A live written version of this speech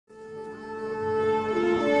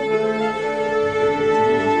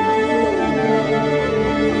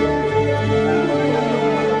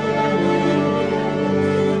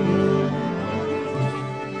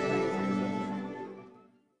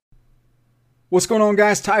What's going on,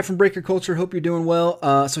 guys? Ty from Breaker Culture. Hope you're doing well.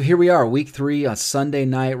 So here we are, week 3 on Sunday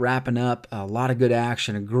night, wrapping up. A lot of good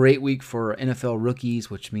action. A great week for NFL rookies,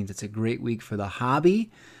 which means it's a great week for the hobby.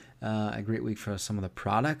 A great week for some of the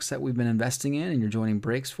products that we've been investing in and you're joining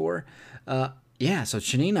Breaks for. So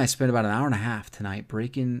Shani and I spent about an hour and a half tonight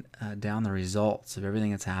breaking down the results of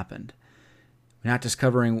everything that's happened. We're not just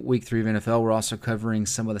covering week 3 of NFL, we're also covering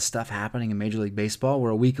some of the stuff happening in Major League Baseball.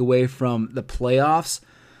 We're a week away from the playoffs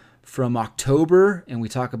from October, and we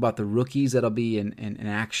talk about the rookies that'll be in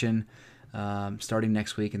action starting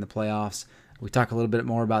next week in the playoffs. We talk a little bit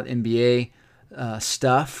more about NBA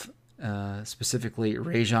stuff, specifically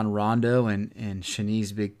Rajon Rondo and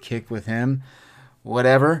Shani's big kick with him,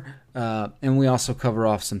 whatever. And we also cover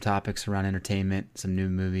off some topics around entertainment, some new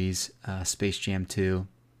movies, Space Jam 2,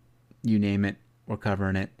 you name it, we're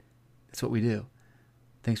covering it. That's what we do.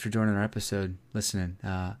 Thanks for joining our episode, listening.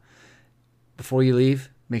 Before you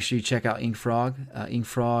leave, make sure you check out InkFrog.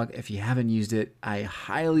 InkFrog, if you haven't used it, I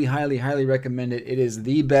highly, highly, highly recommend it. It is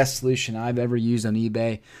the best solution I've ever used on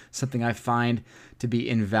eBay. Something I find to be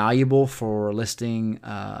invaluable for listing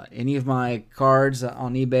any of my cards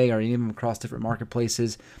on eBay or any of them across different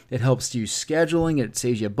marketplaces. It helps you scheduling. It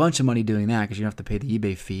saves you a bunch of money doing that because you don't have to pay the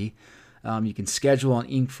eBay fee. You can schedule on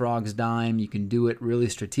InkFrog's dime. You can do it really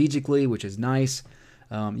strategically, which is nice.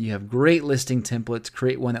 You have great listing templates.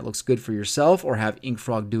 Create one that looks good for yourself or have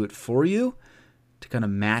InkFrog do it for you to kind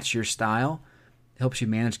of match your style. It helps you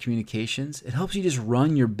manage communications. It helps you just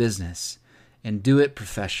run your business and do it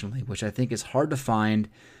professionally, which I think is hard to find,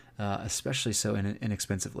 especially so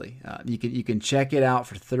inexpensively. You can check it out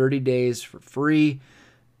for 30 days for free.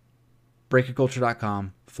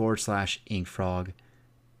 Breakerculture.com/InkFrog.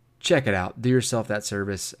 Check it out. Do yourself that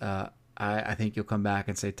service. I think you'll come back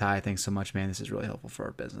and say, Ty, thanks so much, man. This is really helpful for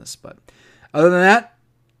our business. But other than that,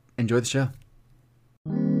 enjoy the show.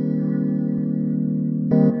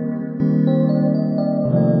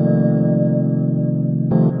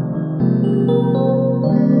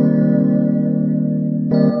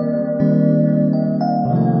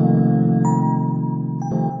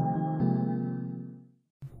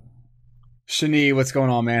 Shani, what's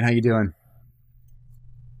going on, man? How you doing?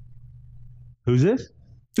 Who's this?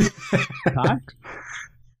 Ty?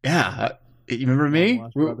 Yeah, you remember me?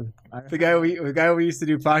 The guy we used to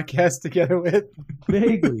do podcasts together with.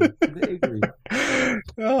 Vaguely.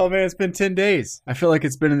 Oh man, it's been 10 days. I feel like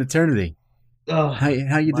it's been an eternity. Oh, how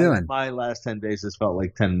you doing? My last 10 days has felt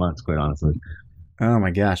like 10 months, quite honestly. Oh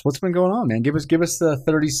my gosh, what's been going on, man? Give us the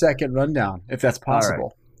 30-second rundown, if that's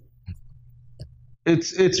possible. Right.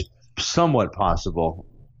 It's somewhat possible.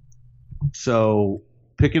 So,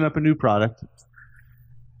 picking up a new product.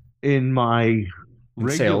 In my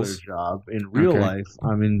regular job, in real life,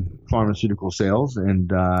 I'm in pharmaceutical sales, and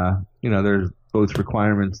there's both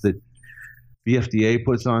requirements that the FDA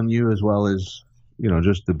puts on you, as well as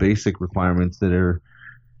just the basic requirements that are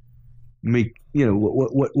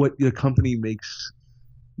what the company makes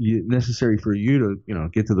necessary for you to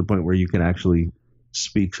get to the point where you can actually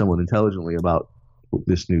speak somewhat intelligently about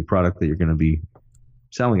this new product that you're going to be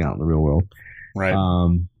selling out in the real world. Right.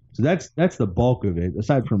 So that's the bulk of it.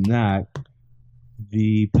 Aside from that,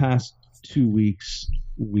 the past 2 weeks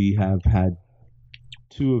we have had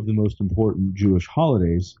 2 of the most important Jewish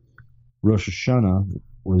holidays. Rosh Hashanah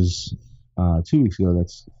was 2 weeks ago.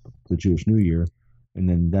 That's the Jewish New Year, and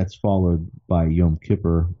then that's followed by Yom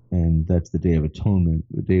Kippur, and that's the Day of Atonement,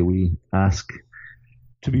 the day we ask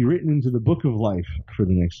to be written into the Book of Life for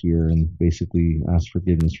the next year, and basically ask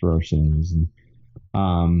forgiveness for our sins. And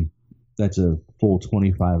that's a full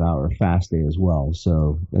 25-hour fast day as well.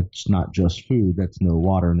 So that's not just food. That's no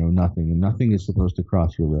water, no nothing. And nothing is supposed to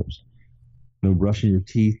cross your lips. No brushing your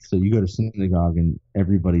teeth. So you go to synagogue and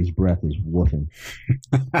everybody's breath is woofing.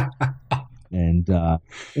 And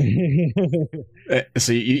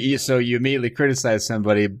so you immediately criticize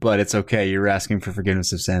somebody, but it's okay. You're asking for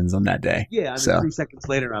forgiveness of sins on that day. Yeah, 3 seconds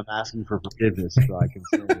later, I'm asking for forgiveness so I can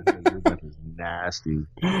say, your breath is nasty.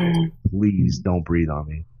 Please don't breathe on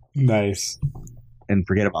me. Nice. And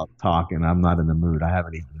forget about talking. I'm not in the mood. I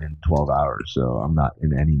haven't eaten in 12 hours, so I'm not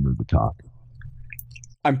in any mood to talk.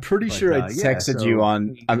 I'm pretty sure I texted you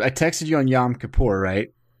on Yom Kippur,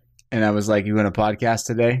 right? And I was like, "You want a podcast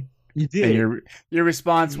today?" You did. And your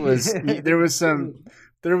response was there was some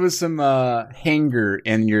hanger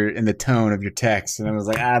in the tone of your text, and I was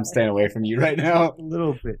like, "I'm staying away from you right now." A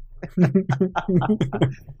little bit,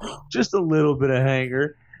 just a little bit of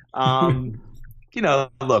hanger.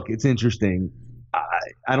 Look, it's interesting.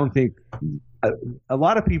 I don't think a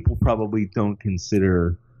lot of people probably don't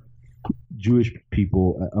consider Jewish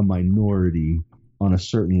people a minority on a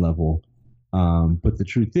certain level But the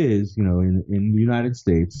truth is, in the United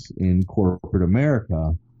States, in corporate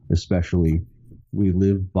America especially, we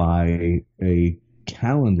live by a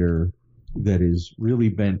calendar that is really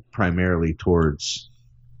bent primarily towards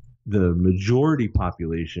the majority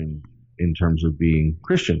population in terms of being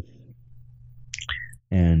Christian.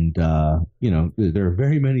 And, there are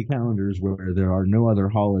very many calendars where there are no other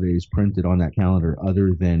holidays printed on that calendar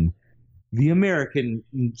other than the American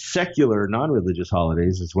secular, non-religious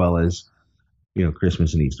holidays, as well as,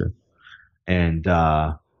 Christmas and Easter. And,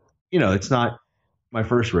 it's not my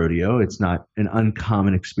first rodeo. It's not an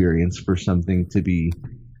uncommon experience for something to be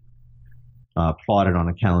plotted on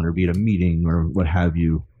a calendar, be it a meeting or what have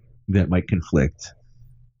you, that might conflict.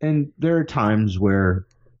 And there are times where,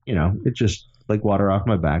 it just like water off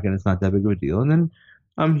my back and it's not that big of a deal. And then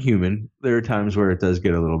I'm human. There are times where it does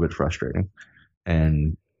get a little bit frustrating.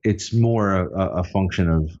 And it's more a function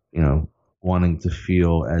of, wanting to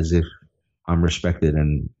feel as if I'm respected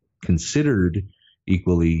and considered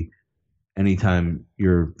equally anytime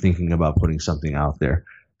you're thinking about putting something out there.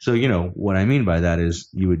 So, what I mean by that is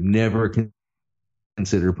you would never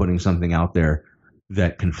consider putting something out there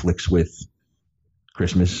that conflicts with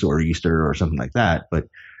Christmas or Easter or something like that. But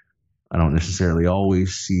I don't necessarily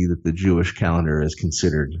always see that the Jewish calendar is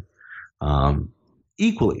considered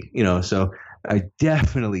equally, so I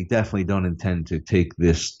definitely don't intend to take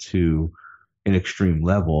this to an extreme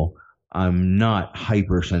level. I'm not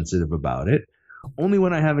hypersensitive about it, only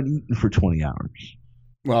when I haven't eaten for 20 hours.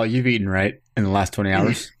 Well, you've eaten, right, in the last 20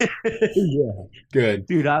 hours? Yeah. Good.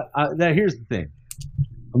 Dude, here's the thing.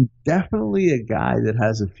 I'm definitely a guy that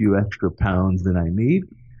has a few extra pounds than I need.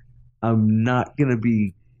 I'm not going to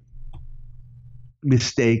be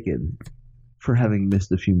mistaken for having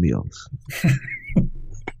missed a few meals.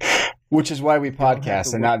 Which is why we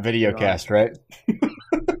podcast and not videocast, right?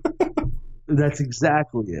 That's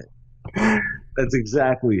exactly it. That's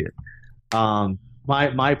exactly it.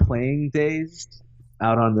 My playing days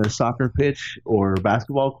out on the soccer pitch or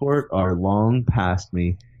basketball court are long past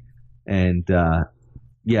me. And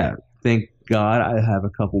thank God I have a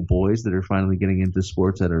couple boys that are finally getting into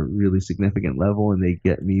sports at a really significant level, and they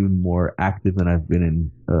get me more active than I've been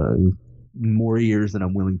in more years than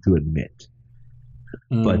I'm willing to admit.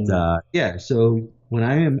 But so when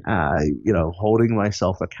I am holding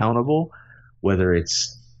myself accountable, whether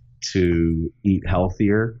it's to eat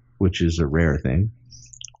healthier, which is a rare thing,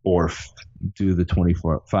 or do the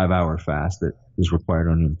 5-hour fast that is required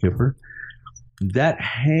on Yom Kippur, that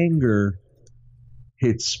hanger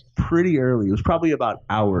hits pretty early. It was probably about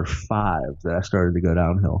hour 5 that I started to go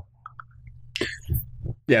downhill.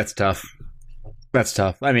 Yeah, it's tough. That's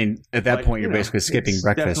tough. I mean, at that point, you're basically skipping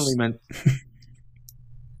breakfast. Definitely meant.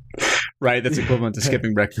 Right, that's equivalent to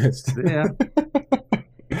skipping breakfast.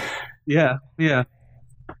 Yeah.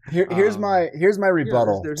 Here's my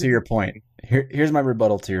rebuttal to your point. Here's my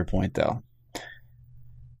rebuttal to your point, though.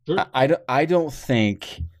 Sure. I don't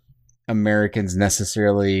think Americans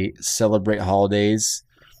necessarily celebrate holidays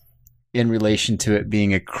in relation to it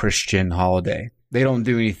being a Christian holiday. They don't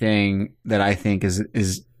do anything that I think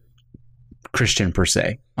is Christian per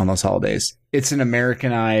se on those holidays. It's an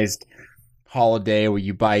Americanized holiday where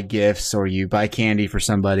you buy gifts or you buy candy for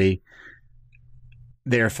somebody.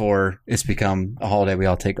 Therefore, it's become a holiday we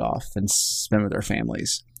all take off and spend with our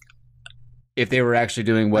families. If they were actually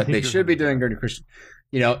doing what they should be doing during Christian,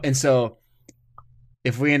 and so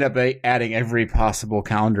if we end up adding every possible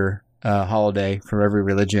calendar holiday for every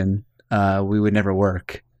religion, we would never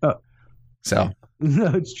work. Oh. So no,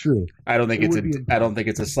 it's true. I don't think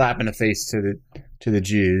it's a slap in the face to the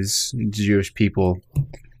Jewish people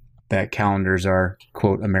that calendars are,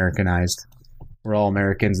 quote, Americanized. We're all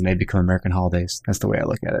Americans and they become American holidays. That's the way I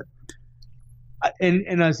look at it.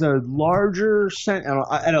 And as a larger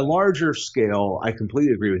at a larger scale, I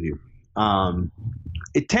completely agree with you.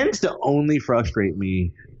 It tends to only frustrate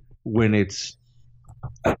me when it's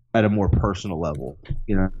at a more personal level,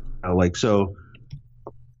 so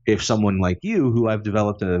if someone like you, who I've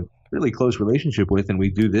developed a really close relationship with, and we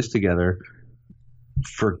do this together,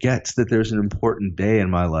 forgets that there's an important day in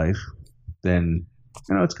my life, then,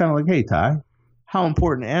 it's kind of like, hey, Ty, how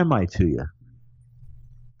important am I to you?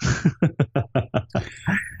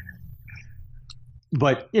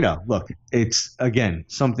 But, look, it's, again,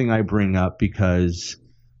 something I bring up because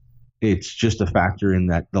it's just a factor in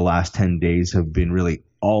that the last 10 days have been really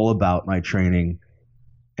all about my training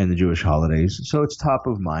and the Jewish holidays. So it's top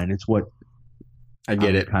of mind. It's what I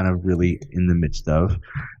get it. Kind of really in the midst of.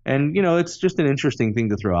 And, it's just an interesting thing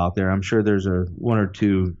to throw out there. I'm sure there's one or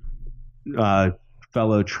two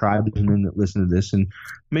fellow tribesmen that listen to this and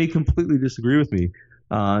may completely disagree with me.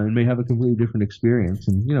 and may have a completely different experience.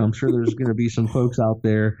 And, I'm sure there's going to be some folks out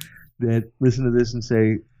there that listen to this and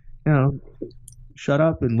say, shut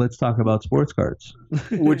up and let's talk about sports cards.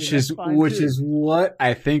 Which is what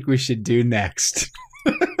I think we should do next.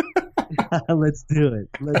 Let's do it.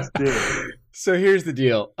 So here's the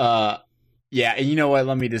deal. Yeah, and you know what?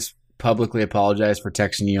 Let me just publicly apologize for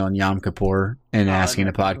texting you on Yom Kippur and asking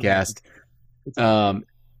a podcast.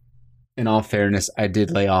 In all fairness, I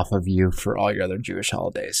did lay off of you for all your other Jewish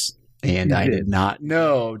holidays. And I did not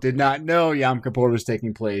know Yom Kippur was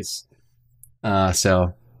taking place.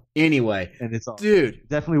 So anyway, and it's dude, it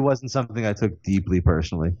definitely wasn't something I took deeply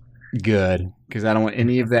personally. Good, because I don't want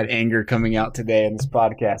any of that anger coming out today in this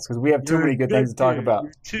podcast because we have too many good things to talk about.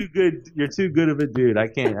 You're too good of a dude. I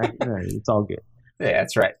can't. It's all good. Yeah,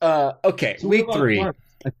 that's right. Okay, so week 3.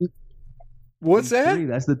 What's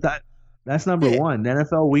that? That's number 1.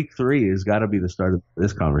 NFL week 3 has got to be the start of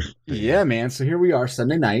this conversation. Yeah, man. So here we are,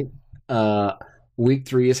 Sunday night. Week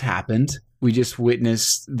 3 has happened. We just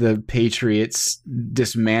witnessed the Patriots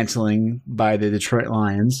dismantling by the Detroit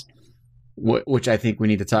Lions, which I think we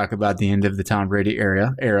need to talk about the end of the Tom Brady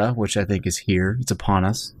era, which I think is here. It's upon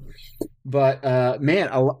us. But,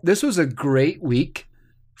 man, this was a great week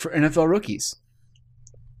for NFL rookies.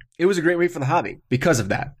 It was a great week for the hobby because of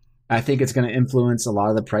that. I think it's going to influence a lot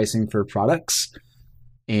of the pricing for products,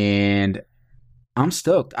 and I'm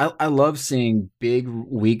stoked. I love seeing big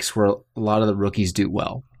weeks where a lot of the rookies do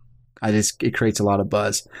well. It creates a lot of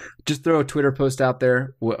buzz. Just throw a Twitter post out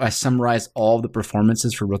there. I summarized all the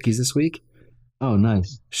performances for rookies this week. Oh,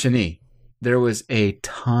 nice. Shani, there was a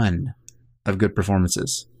ton of good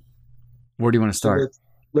performances. Where do you want to start?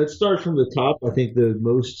 Let's start from the top. I think the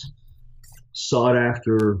most sought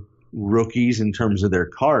after rookies in terms of their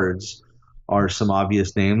cards are some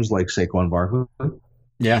obvious names like Saquon Barkley.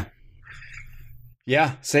 Yeah,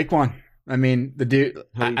 Saquon. I mean, the dude.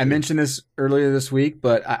 I mentioned this earlier this week,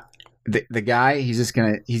 but the guy, he's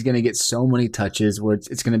gonna get so many touches where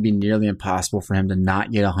it's gonna be nearly impossible for him to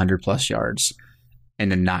not get 100+ yards and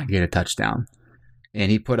to not get a touchdown. And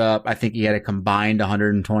he put up, I think he had a combined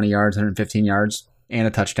 120 yards, 115 yards, and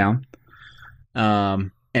a touchdown.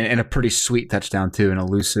 And a pretty sweet touchdown too, an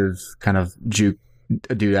elusive kind of juke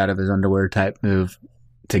a dude out of his underwear type move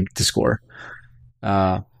to score.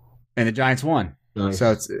 And the Giants won. Nice.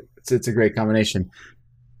 So it's a great combination.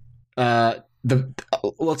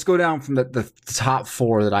 Let's go down from the top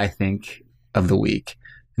 4 that I think of the week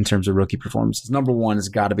in terms of rookie performances. Number 1 has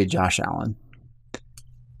got to be Josh Allen.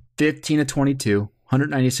 15 of 22,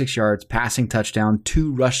 196 yards, passing touchdown,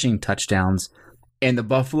 2 rushing touchdowns, and the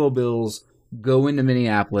Buffalo Bills go into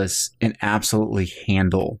Minneapolis and absolutely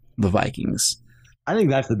handle the Vikings. I think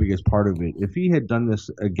that's the biggest part of it. If he had done this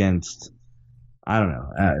against, I don't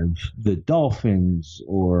know, the Dolphins,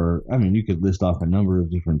 or, I mean, you could list off a number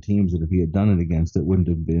of different teams that if he had done it against, it wouldn't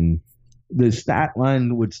have been, the stat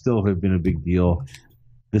line would still have been a big deal.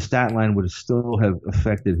 The stat line would still have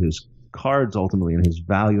affected his cards ultimately and his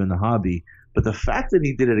value in the hobby. But the fact that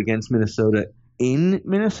he did it against Minnesota in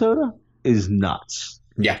Minnesota is nuts.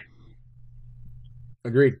 Yeah.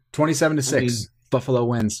 Agreed. 27-6. Buffalo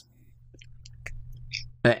wins.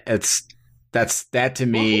 That to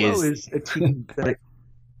me is a team that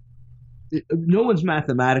no one's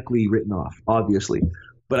mathematically written off, obviously.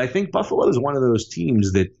 But I think Buffalo is one of those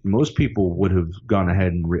teams that most people would have gone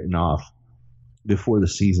ahead and written off before the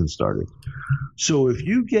season started. So if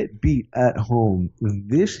you get beat at home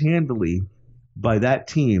this handily by that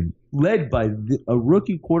team, led by a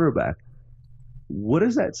rookie quarterback, what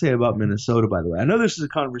does that say about Minnesota, by the way? I know this is a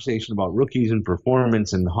conversation about rookies and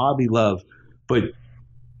performance and hobby love, but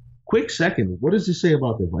quick second, what does this say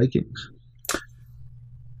about the Vikings?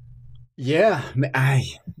 Yeah, I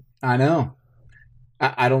know.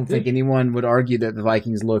 I don't think anyone would argue that the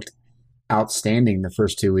Vikings looked outstanding the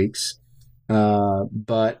first 2 weeks.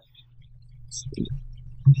 But,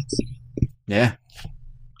 yeah.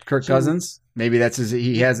 Kirk Cousins, maybe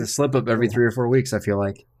he has a slip-up every 3 or 4 weeks, I feel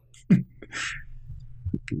like.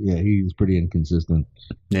 Yeah, he's pretty inconsistent.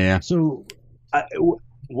 Yeah. So,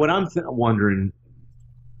 what I'm wondering,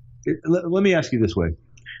 let me ask you this way.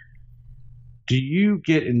 Do you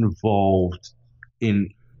get involved in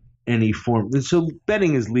any form? So,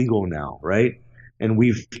 betting is legal now, right? And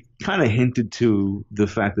we've kind of hinted to the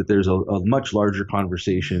fact that there's a much larger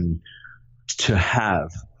conversation to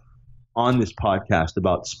have on this podcast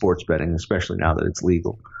about sports betting, especially now that it's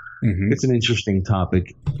legal. Mm-hmm. It's an interesting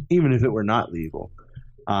topic, even if it were not legal.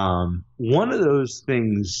 One of those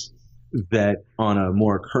things that on a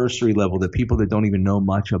more cursory level that people that don't even know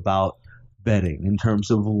much about betting in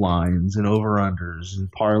terms of lines and over-unders and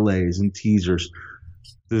parlays and teasers,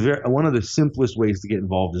 one of the simplest ways to get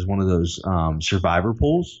involved is one of those survivor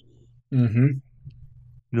pools. Mm-hmm.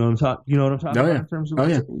 You know what I'm talking about in terms of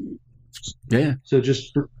Yeah. So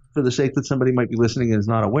just for the sake that somebody might be listening and is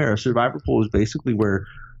not aware, a survivor pool is basically where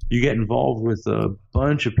you get involved with a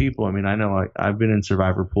bunch of people. I mean, I know I've been in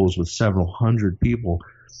survivor pools with several hundred people,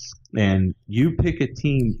 and you pick a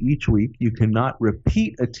team each week. You cannot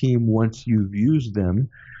repeat a team once you've used them,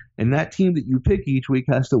 and that team that you pick each week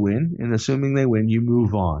has to win, and assuming they win, you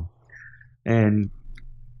move on. And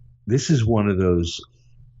this is one of those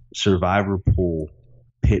survivor pool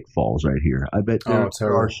pitfalls right here. I bet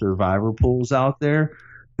there are survivor pools out there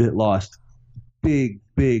that lost big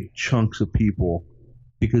chunks of people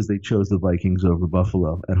because they chose the Vikings over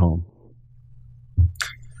Buffalo at home.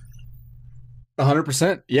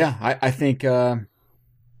 100%. Yeah, I think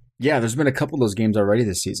there's been a couple of those games already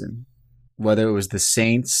this season. Whether it was the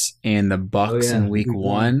Saints and the Bucks in week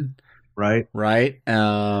one. Right.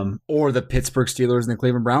 Or the Pittsburgh Steelers and the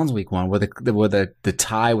Cleveland Browns week one, where the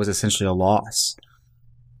tie was essentially a loss.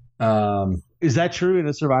 Is that true in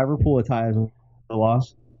a survivor pool? A tie is a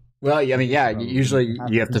loss. Well, I mean, yeah. Usually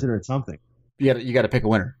you have to consider it something. You got to pick a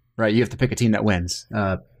winner, right? You have to pick a team that wins.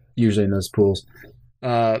 Usually in those pools.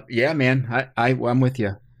 Yeah, man. I'm with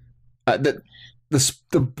you. The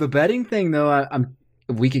betting thing though,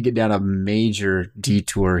 we could get down a major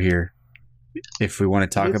detour here if we want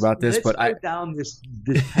to talk about this. Let's go down this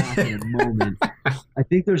path in a moment. I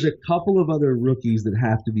think there's a couple of other rookies that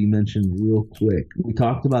have to be mentioned real quick. We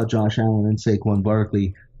talked about Josh Allen and Saquon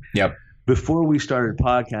Barkley. Yep. Before we started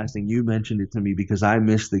podcasting, you mentioned it to me because I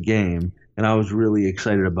missed the game, and I was really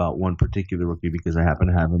excited about one particular rookie because I happen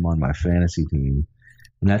to have him on my fantasy team,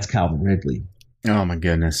 and that's Calvin Ridley. Oh, my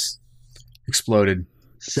goodness. Exploded.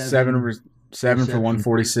 Seven for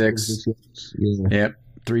 146. Yeah. Yep.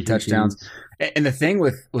 3 touchdowns. And the thing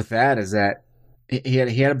with that is that he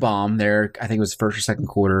had a bomb there. I think it was first or second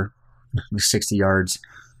quarter, 60 yards.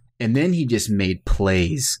 And then he just made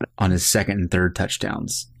plays on his second and third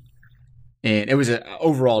touchdowns. And it was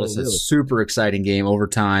overall just a super exciting game.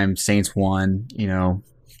 Overtime, Saints won, it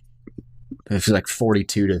was like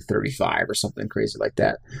 42-35 or something crazy like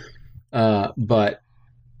that. But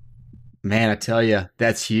man, I tell you,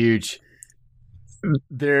 that's huge.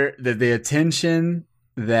 The attention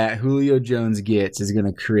that Julio Jones gets is going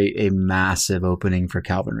to create a massive opening for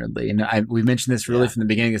Calvin Ridley. And we mentioned this really from the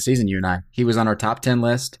beginning of the season, you and I. He was on our top 10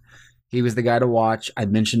 list. He was the guy to watch. I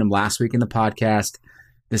mentioned him last week in the podcast.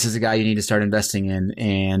 This is a guy you need to start investing in,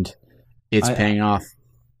 and it's paying off.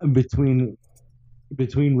 Between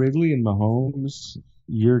Ridley and Mahomes,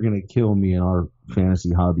 you're going to kill me in our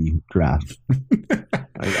fantasy hobby draft.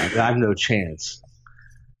 I have no chance.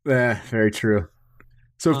 Very true.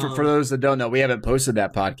 So for those that don't know, we haven't posted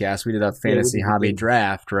that podcast. We did a fantasy hobby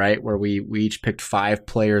draft, right, where we each picked 5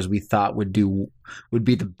 players we thought would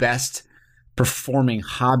be the best performing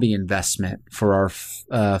hobby investment for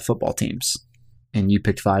our football teams. And you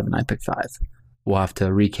picked 5 and I picked 5. We'll have to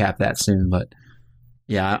recap that soon, but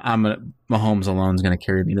yeah, Mahomes alone is going to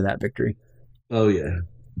carry me to that victory. Oh yeah.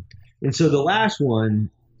 And so the last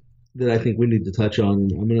one that I think we need to touch on,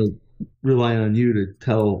 and I'm going to rely on you to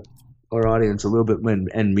tell our audience a little bit,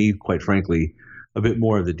 and me, quite frankly, a bit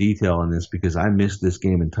more of the detail on this because I missed this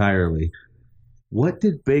game entirely. What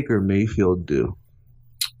did Baker Mayfield do?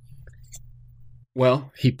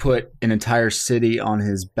 Well, he put an entire city on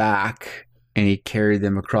his back and he carried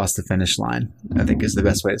them across the finish line, I think is the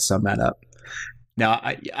best way to sum that up. Now,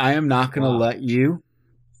 I am not going to let you,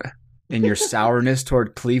 in your sourness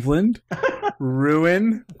toward Cleveland,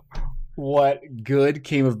 ruin what good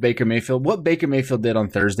came of Baker Mayfield. What Baker Mayfield did on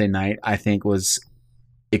Thursday night, I think, was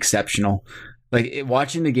exceptional. Like,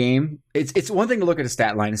 watching the game, it's one thing to look at a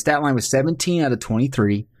stat line. His stat line was 17 out of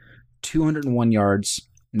 23, 201 yards,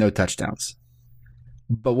 no touchdowns.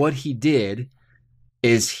 But what he did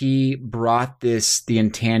is he brought the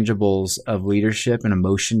intangibles of leadership and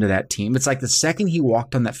emotion to that team. It's like the second he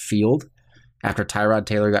walked on that field after Tyrod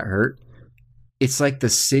Taylor got hurt, it's like the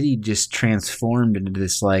city just transformed into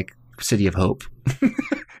this like city of hope.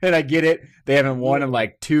 And I get it. They haven't won in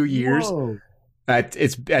like 2 years.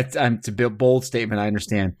 It's a bold statement. I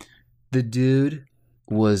understand. The dude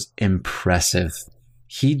was impressive.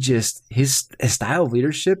 His style of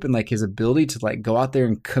leadership and like his ability to like go out there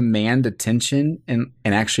and command attention and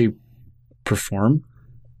actually perform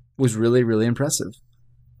was really, really impressive.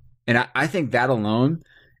 And I think that alone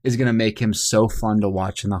is going to make him so fun to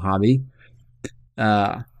watch in the hobby.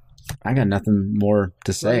 I got nothing more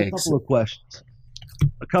to say. A couple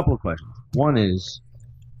of questions. One is,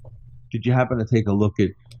 did you happen to take a look at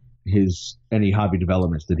any hobby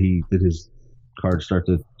developments? Did his cards start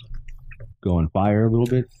to go on fire a little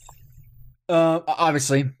bit?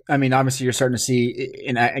 Obviously, you're starting to see,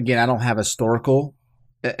 and again, I don't have historical.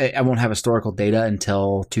 I won't have historical data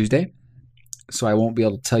until Tuesday, so I won't be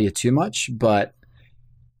able to tell you too much. But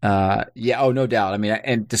yeah, no doubt. I mean,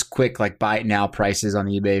 and just quick like buy it now prices on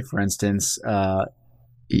eBay, for instance.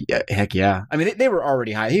 Yeah, heck yeah. I mean, they were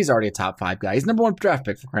already high. He's already a top 5 guy. He's number 1 draft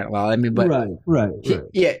pick for crying out loud. I mean, but right.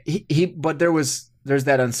 But there's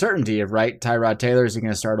that uncertainty of Tyrod Taylor, is he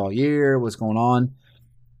going to start all year? What's going on?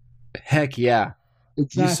 Heck yeah.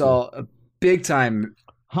 Exactly. You saw a big time.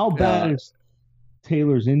 How bad is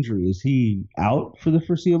Taylor's injury? Is he out for the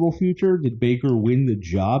foreseeable future? Did Baker win the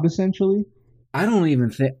job essentially? I don't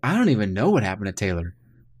even know what happened to Taylor.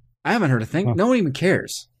 I haven't heard a thing. Huh. No one even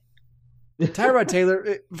cares. Tyrod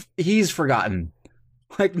Taylor, he's forgotten.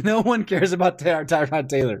 Like, no one cares about Tyrod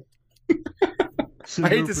Taylor. So I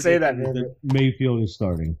hate to say that. Mayfield is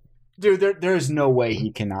starting. Dude, there's no way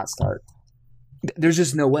he cannot start. There's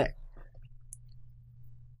just no way.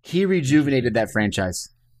 He rejuvenated that franchise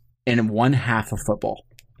in one half of football.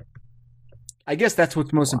 I guess that's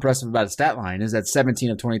what's most impressive about his stat line, is that 17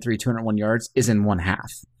 of 23, 201 yards is in one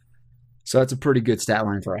half. So that's a pretty good stat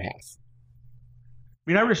line for a half.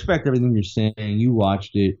 I mean, I respect everything you're saying. You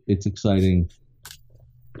watched it. It's exciting.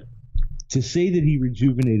 To say that he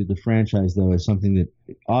rejuvenated the franchise, though, is something that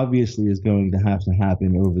obviously is going to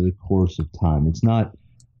happen over the course of time. It's not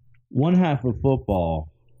one half of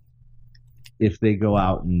football. If they go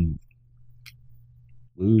out and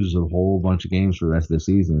lose a whole bunch of games for the rest of the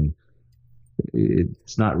season,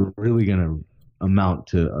 it's not really going to amount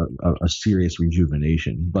to a serious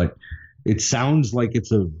rejuvenation. But it sounds like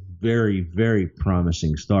it's a very, very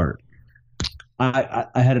promising start. I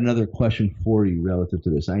had another question for you relative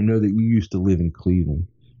to this. I know that you used to live in Cleveland.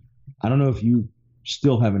 I don't know if you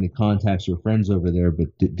still have any contacts or friends over there,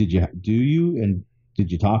 but did you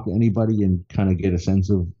talk to anybody and kind of get a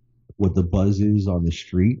sense of what the buzz is on the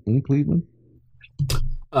street in Cleveland?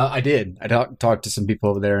 I did. I talked to some people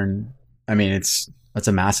over there, and I mean, that's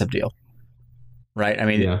a massive deal, right? I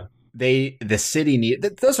mean, yeah. The city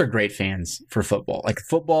those are great fans for football. Like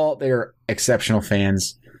football, they are exceptional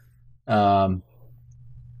fans.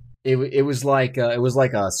 It was like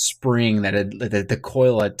a spring that the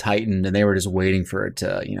coil had tightened, and they were just waiting for it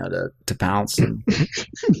to pounce. And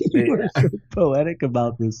you were so poetic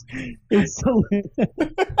about this. It's so.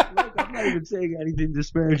 I'm not even saying anything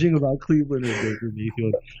disparaging about Cleveland or Baker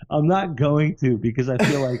Mayfield. I'm not going to, because I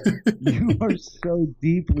feel like you are so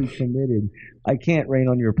deeply committed. I can't rain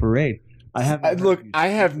on your parade. I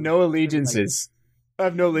have no allegiances. I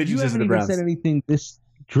have no allegiances to the Browns. You haven't even said anything this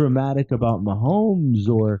dramatic about Mahomes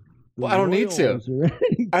or. Well, I don't need to.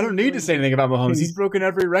 I don't need to say anything about Mahomes. He's broken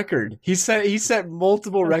every record. He set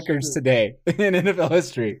multiple records today in NFL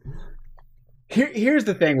history. Here's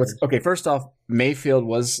the thing. First off, Mayfield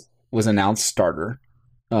was announced starter,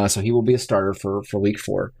 so he will be a starter for week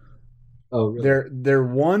 4. Oh, really? They're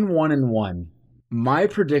 1-1-1. My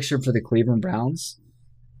prediction for the Cleveland Browns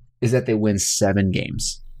is that they win 7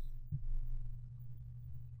 games.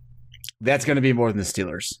 That's going to be more than the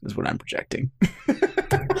Steelers, is what I'm projecting.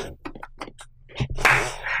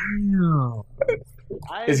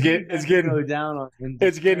 It's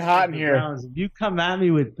getting hot in here. Browns. If you come at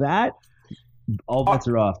me with that, all bets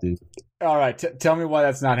are off, dude. All right, tell me why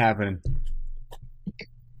that's not happening.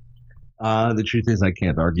 The truth is, I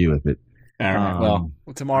can't argue with it. All right. Well,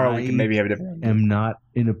 tomorrow we can maybe have a different. I am not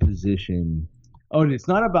in a position. Oh, and it's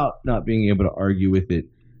not about not being able to argue with it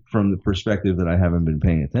from the perspective that I haven't been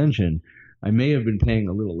paying attention. I may have been paying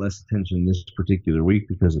a little less attention this particular week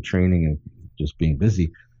because of training and just being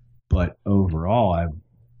busy. But overall, I've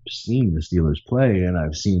seen the Steelers play, and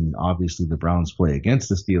I've seen, obviously, the Browns play against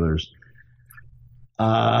the Steelers.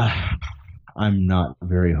 I'm not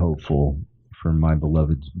very hopeful for my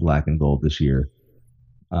beloved black and gold this year.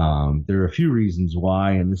 There are a few reasons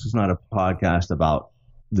why, and this is not a podcast about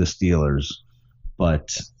the Steelers,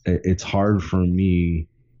 but it's hard for me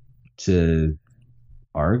to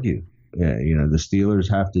argue. The Steelers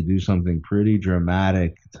have to do something pretty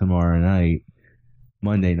dramatic tomorrow night,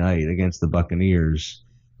 Monday night, against the Buccaneers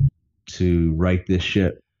to right this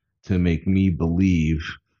ship, to make me believe.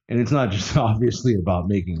 And it's not just obviously about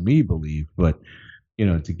making me believe, but,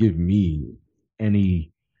 to give me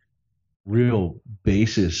any real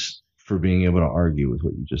basis for being able to argue with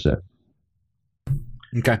what you just said.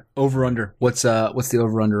 Okay. Over under. What's the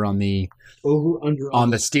over under on the on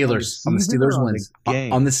the Steelers? On the Steelers wins.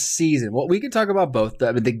 On the season. Well, we can talk about both.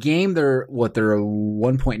 The game, they're a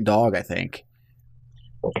 1-point dog, I think.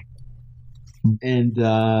 And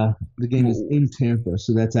the game is in Tampa,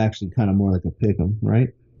 so that's actually kind of more like a pick 'em, right?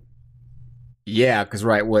 Yeah, because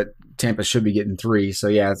Tampa should be getting 3. So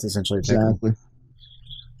yeah, it's essentially a pick 'em. Exactly.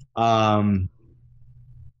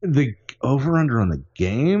 The over under on the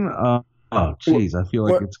game. Oh, geez, I feel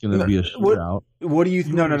like it's going to be a shootout. What do you?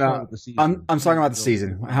 No. I'm talking about the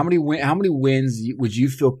season. How many wins would you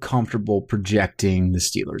feel comfortable projecting the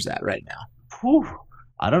Steelers at right now? Whew.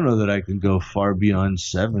 I don't know that I can go far beyond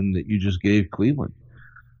 7 that you just gave Cleveland.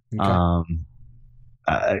 Okay.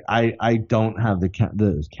 I don't have the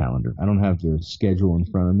calendar. I don't have the schedule in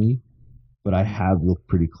front of me, but I have looked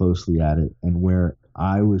pretty closely at it, and where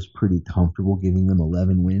I was pretty comfortable giving them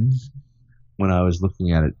 11 wins when I was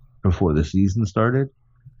looking at it before the season started.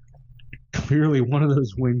 Clearly, one of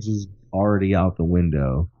those wins is already out the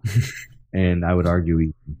window, and I would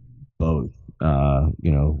argue both.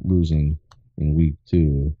 Losing in week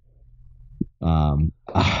 2.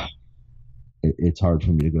 It's hard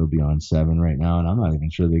for me to go beyond 7 right now, and I'm not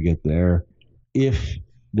even sure they get there if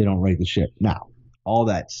they don't right the ship. Now, all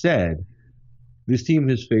that said, this team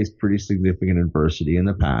has faced pretty significant adversity in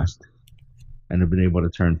the past and have been able to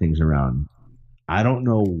turn things around. I don't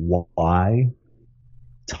know why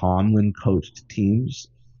Tomlin coached teams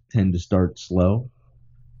tend to start slow,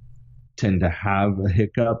 tend to have a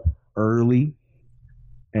hiccup early,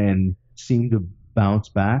 and seem to bounce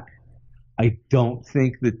back. I don't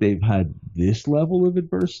think that they've had this level of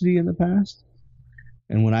adversity in the past.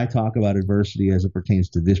 And when I talk about adversity as it pertains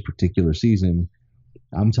to this particular season,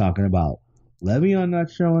 I'm talking about Le'Veon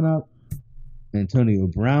not showing up, Antonio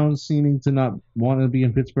Brown seeming to not want to be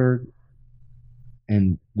in Pittsburgh,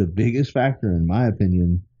 and the biggest factor, in my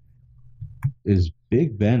opinion, is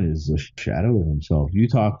Big Ben is a shadow of himself. You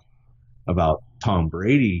talk about Tom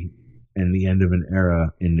Brady and the end of an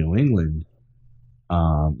era in New England,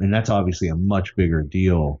 and that's obviously a much bigger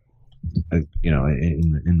deal, in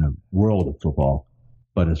the world of football.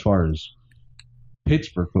 But as far as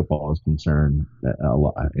Pittsburgh football is concerned,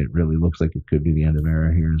 it really looks like it could be the end of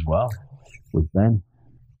era here as well with Ben.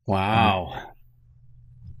 Wow.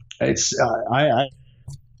 It's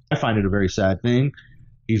I find it a very sad thing.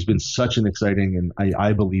 He's been such an exciting and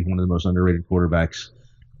I believe one of the most underrated quarterbacks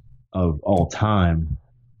of all time.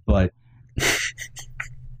 But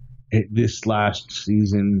this last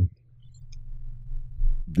season,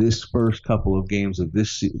 this first couple of games of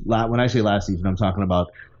this, when I say last season, I'm talking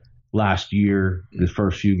about last year, the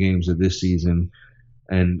first few games of this season,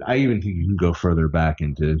 and I even think you can go further back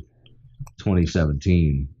into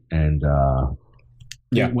 2017. And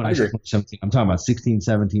when I say 2017, I'm talking about 16,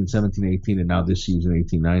 17, 17, 18, and now this season,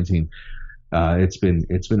 18, 19. It's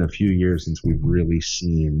been a few years since we've really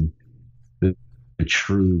seen the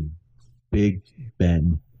true Big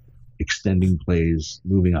Ben extending plays,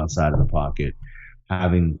 moving outside of the pocket,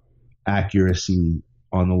 having accuracy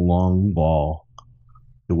on the long ball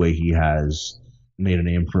the way he has made a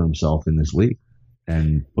name for himself in this league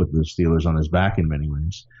and put the Steelers on his back in many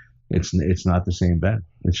ways. It's not the same Ben.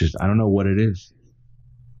 It's just, I don't know what it is.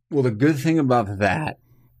 Well, the good thing about that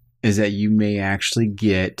is that you may actually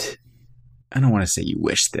get, I don't want to say you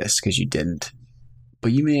wish this because you didn't,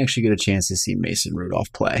 but you may actually get a chance to see Mason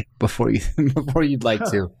Rudolph play before you'd like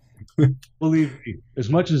to. Believe me, as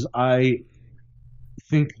much as I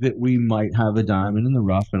think that we might have a diamond in the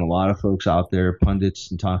rough, and a lot of folks out there, pundits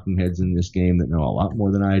and talking heads in this game that know a lot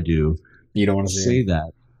more than I do, you don't want to say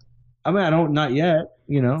that. I mean, I don't, not yet.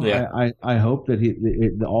 Yeah. I hope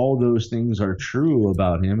that all those things are true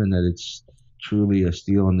about him, and that it's truly a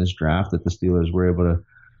steal in this draft that the Steelers were able to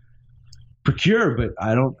procure. But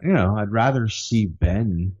I don't, I'd rather see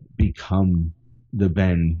Ben become the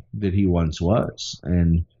Ben that he once was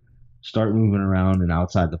and start moving around and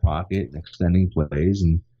outside the pocket and extending plays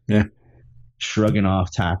and shrugging off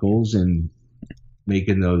tackles and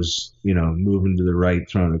making those, moving to the right,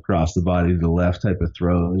 throwing across the body to the left type of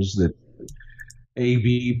throws that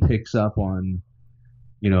AB picks up on,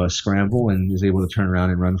 a scramble and is able to turn around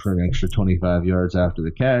and run for an extra 25 yards after the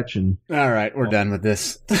catch. And all right, we're done with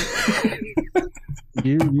this.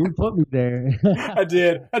 you put me there. I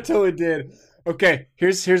did. I totally did. Okay,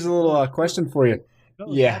 here's a little question for you.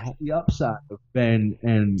 That's the upside of Ben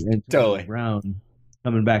and totally Brown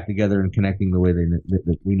coming back together and connecting the way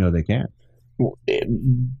that we know they can.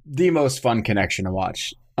 The most fun connection to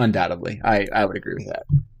watch, undoubtedly. I would agree with that.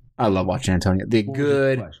 I love watching Antonio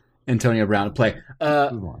Brown play.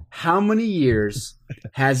 How many years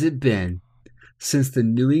has it been since the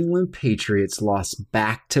New England Patriots lost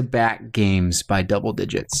back-to-back games by double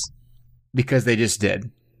digits? Because they just did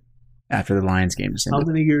after the Lions game. How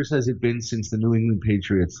many years has it been since the New England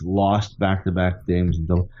Patriots lost back-to-back games?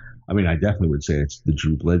 I mean, I definitely would say it's the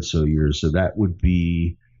Drew Bledsoe years. So that would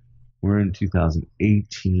be, we're in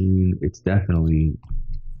 2018. It's definitely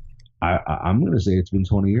I'm going to say it's been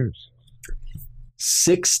 20 years.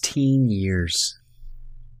 16 years.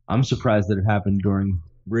 I'm surprised that it happened during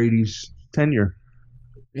Brady's tenure.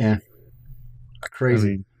 Yeah. Crazy.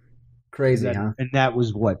 I mean, Crazy, huh? And that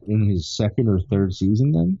was what, in his second or third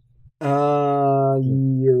season then?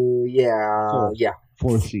 Yeah.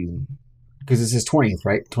 Fourth season. Because it's his 20th,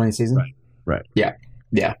 right? 20th season? Right. Yeah.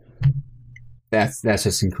 That's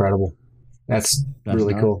just incredible. That's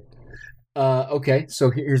really cool. Okay,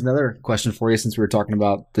 so here's another question for you since we were talking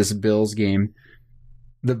about this Bills game.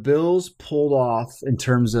 The Bills pulled off, in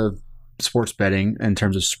terms of sports betting, in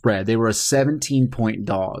terms of spread, they were a 17-point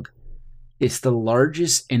dog. It's the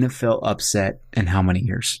largest NFL upset in how many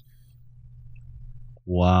years?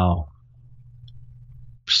 Wow.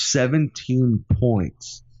 17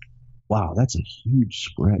 points. Wow, that's a huge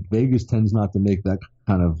spread. Vegas tends not to make that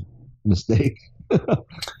kind of mistake.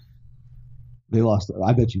 They lost.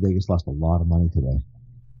 I bet you Vegas lost a lot of money today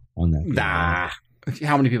on that game. Nah.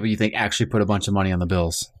 How many people you think actually put a bunch of money on the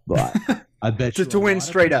Bills? But I bet you to win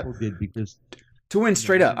straight up. Did because to win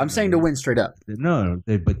straight up. I'm saying to win straight up. No,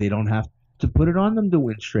 but they don't have to put it on them to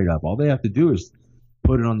win straight up. All they have to do is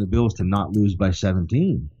put it on the Bills to not lose by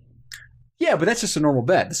 17. Yeah, but that's just a normal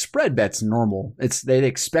bet. The spread bet's normal. They'd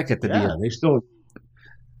expect it to be. They still.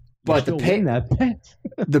 But the pay that bet.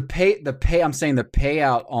 the pay. I'm saying the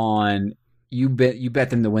payout on you bet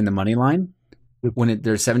them to win the money line when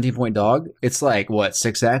they're 17-point dog. It's like what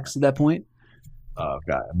 6x at that point. Oh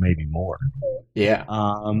God, maybe more. Yeah.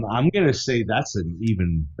 I'm gonna say that's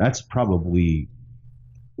probably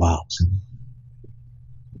wow.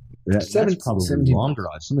 That's probably 17. Longer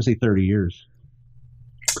odds. I'm gonna say 30 years.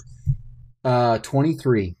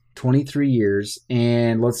 23 years,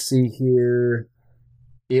 and let's see here.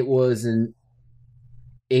 It was an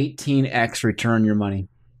 18x return your money.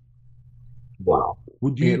 Wow.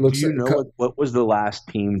 Do you know what was the last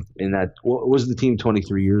team in that? What was the team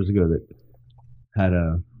 23 years ago that had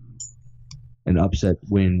an upset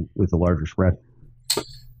win with a larger spread?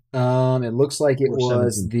 It looks like it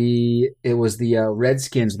was the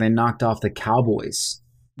Redskins when they knocked off the Cowboys.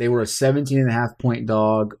 They were a 17.5-point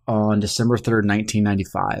dog on December 3rd,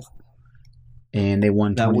 1995. And they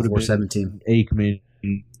won 24-17. Aikman.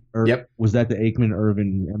 Yep. Was that the Aikman,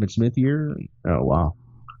 Irvin, Emmitt Smith year? Oh, wow.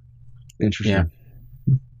 Interesting.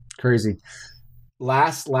 Yeah. Crazy.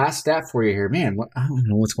 Last stat for you here. Man, I don't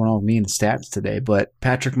know what's going on with me and the stats today, but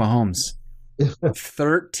Patrick Mahomes.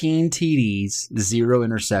 13 TDs, 0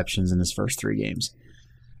 interceptions in his first 3 games.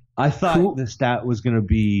 I thought the stat was going to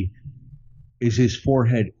be, is his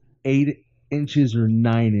forehead 8 inches or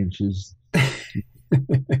 9 inches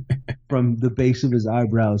from the base of his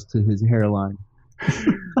eyebrows to his hairline?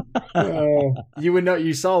 You would know.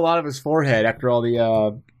 You saw a lot of his forehead after all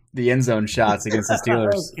the end zone shots against the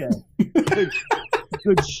Steelers. Okay.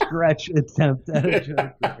 Good stretch attempt at a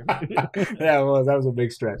joke there. Yeah, it was. That was a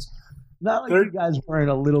big stretch. Not like you guys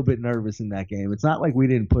weren't a little bit nervous in that game. It's not like we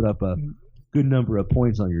didn't put up a good number of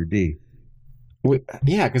points on your D.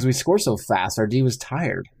 Yeah, because we scored so fast. Our D was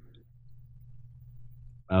tired.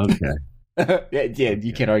 Okay. Yeah,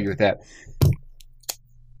 you can't argue with that.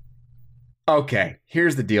 Okay,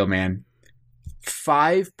 here's the deal, man.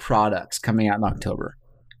 5 products coming out in October.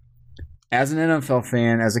 As an NFL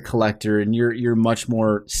fan, as a collector, and you're much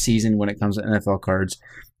more seasoned when it comes to NFL cards,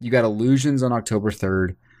 you got Illusions on October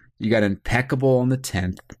 3rd. You got Impeccable on the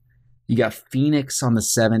 10th. You got Phoenix on the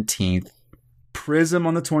 17th. Prism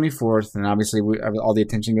on the 24th. And obviously, all the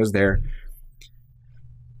attention goes there.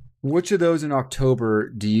 Which of those in October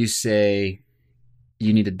do you say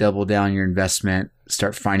you need to double down your investment,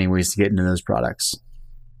 start finding ways to get into those products?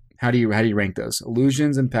 How do you rank those?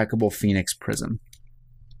 Illusions, Impeccable, Phoenix, Prism.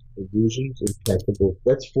 Illusions, Impeccable.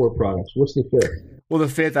 That's 4 products. What's the 5th? Well, the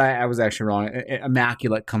 5th, I was actually wrong.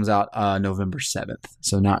 Immaculate comes out November 7th,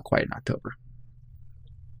 so not quite in October.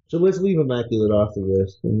 So let's leave Immaculate off the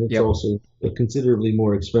list. And it's also considerably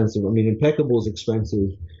more expensive. I mean, Impeccable is expensive.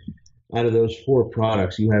 Out of those 4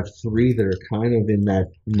 products, you have 3 that are kind of in that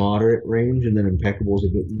moderate range, and then Impeccable is a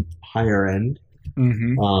bit higher end.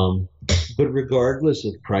 Mm-hmm. But regardless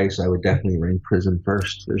of price, I would definitely rank Prism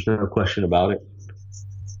first. There's no question about it,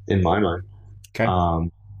 in my mind. Okay.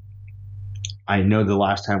 I know the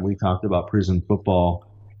last time we talked about Prism football,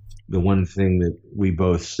 the one thing that we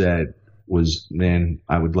both said was, man,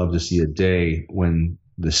 I would love to see a day when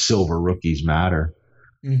the silver rookies matter.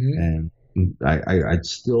 Mm-hmm. And I'd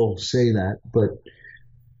still say that, but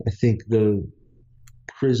I think the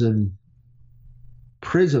Prism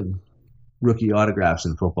rookie autographs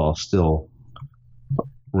in football still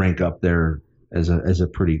rank up there as a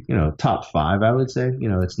pretty, top 5, I would say.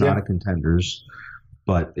 It's not a contenders,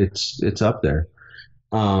 but it's up there.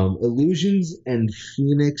 Illusions and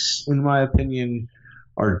Phoenix, in my opinion,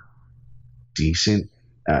 are decent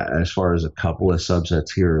as far as a couple of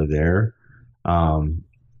subsets here or there.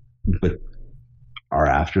 But are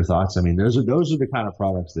afterthoughts. I mean, those are the kind of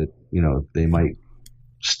products that, they might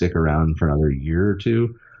stick around for another year or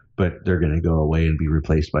two, but they're going to go away and be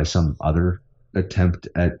replaced by some other attempt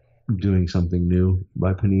at doing something new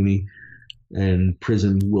by Panini. And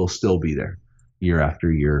Prism will still be there year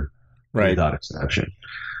after year, right, without exception.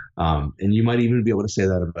 And you might even be able to say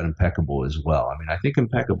that about Impeccable as well. I mean, I think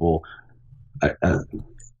Impeccable,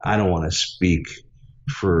 I don't want to speak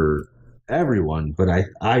for everyone, but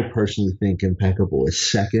I personally think Impeccable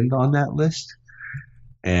is second on that list.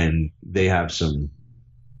 And they have some,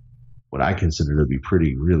 what I consider to be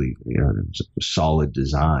pretty, really, solid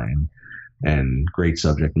design and great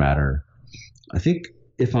subject matter. I think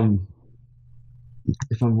if I'm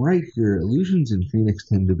right here, Illusions and Phoenix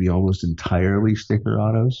tend to be almost entirely sticker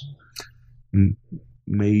autos.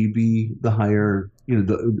 Maybe the higher,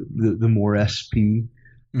 the more SP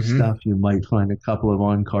stuff, you might find a couple of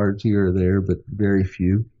on cards here or there, but very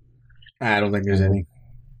few. I don't think there's any.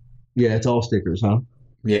 Yeah, it's all stickers, huh?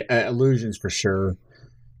 Yeah, Illusions for sure.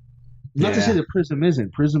 Not to say that Prism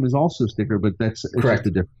isn't. Prism is also sticker, but it's just a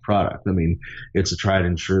different product. I mean, it's a tried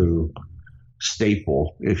and true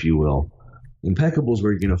staple, if you will. Impeccables,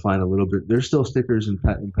 where you're going to find a little bit. There's still stickers in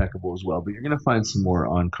Impeccable as well, but you're going to find some more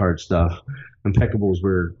on card stuff. Impeccables,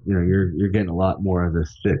 where you're getting a lot more of the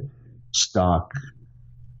thick stock,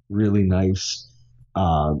 really nice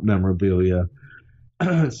memorabilia,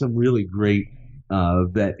 some really great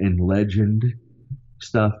vet and legend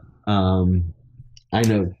stuff. I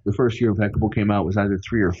know the first year Impeccable came out was either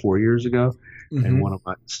 3 or 4 years ago, and one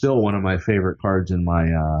of my favorite cards in my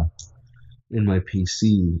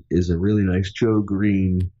PC is a really nice Joe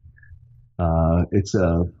Green. It's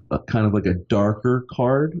a kind of like a darker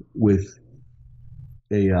card with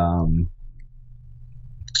a I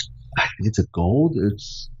think it's a gold.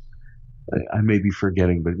 I may be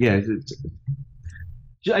forgetting, but yeah,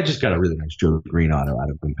 I just got a really nice Joe Green auto out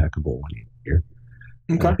of Impeccable 1 year.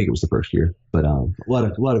 Okay. I think it was the first year, but a lot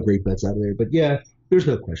of great bets out there. But yeah, there's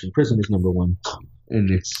no question. Prism is number one,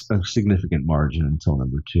 and it's a significant margin until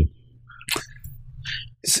number two.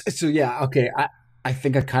 So yeah, okay. I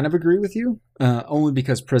think I kind of agree with you, only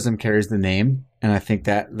because Prism carries the name, and I think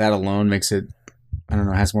that alone makes it, I don't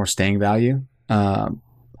know, has more staying value.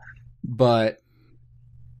 But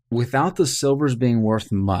without the silvers being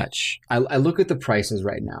worth much, I look at the prices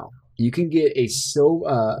right now. You can get a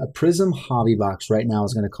Prism hobby box right now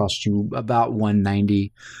is going to cost you about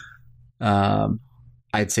 $190.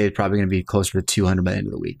 I'd say it's probably going to be closer to $200 by the end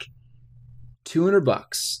of the week.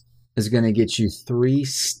 $200 is going to get you 3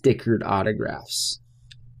 stickered autographs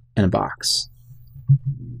in a box.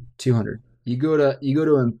 $200. You go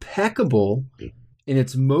to Impeccable, and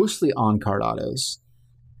it's mostly on card autos,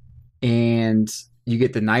 and you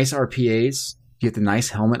get the nice RPAs, you get the nice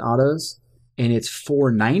helmet autos. And it's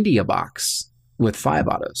 $490 a box with 5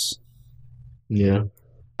 autos. Yeah.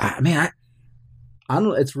 I don't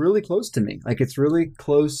know. It's really close to me. Like, it's really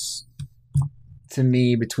close to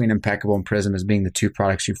me between Impeccable and Prism as being the 2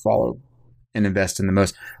 products you follow and invest in the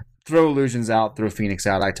most. Throw Illusions out, throw Phoenix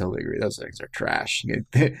out. I totally agree. Those things are trash.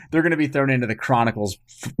 They're going to be thrown into the Chronicles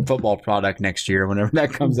football product next year whenever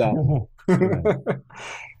that comes out.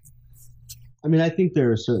 I mean, I think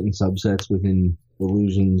there are certain subsets within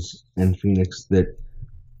Illusions and Phoenix that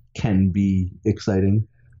can be exciting,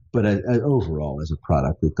 but overall as a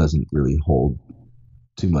product, it doesn't really hold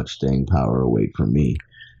too much staying power away from me.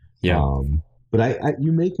 Yeah. But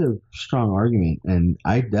you make a strong argument, and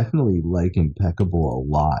I definitely like Impeccable a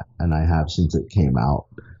lot, and I have since it came out.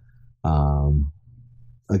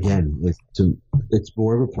 Again, it's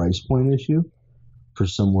more of a price point issue for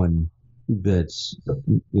someone that's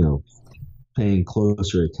paying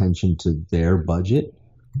closer attention to their budget.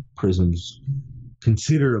 Prism's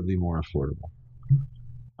considerably more affordable.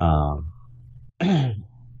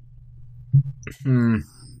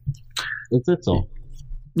 That's all.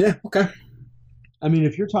 Yeah, okay. I mean,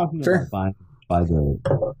 if you're talking about buying by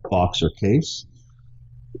the box or case,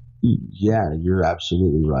 yeah, you're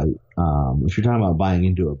absolutely right. If you're talking about buying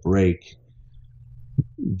into a break,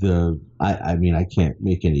 I can't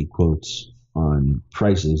make any quotes on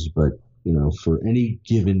prices, but for any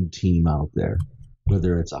given team out there,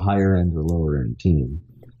 whether it's a higher end or lower end team,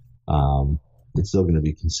 it's still going to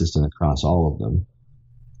be consistent across all of them.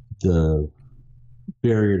 The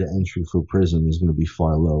barrier to entry for Prism is going to be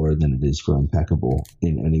far lower than it is for Impeccable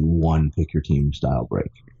in any one pick your team style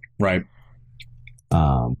break. Right.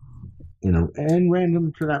 And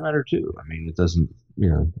random for that matter too. I mean, it doesn't,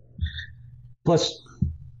 Plus,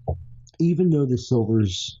 even though the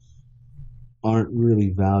silvers aren't really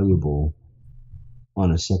valuable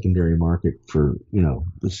on a secondary market for,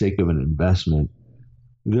 the sake of an investment,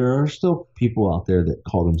 there are still people out there that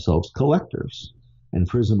call themselves collectors. And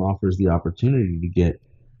Prism offers the opportunity to get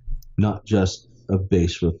not just a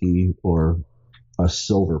base rookie or a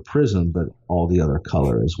silver Prism, but all the other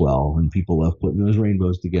color as well. And people love putting those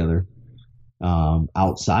rainbows together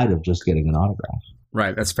outside of just getting an autograph.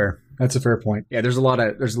 Right, that's fair. That's a fair point. Yeah, there's a lot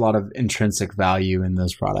of intrinsic value in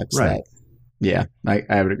those products. Right. I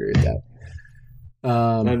would agree with that.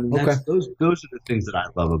 Okay. Those are the things that I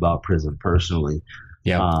love about Prism personally.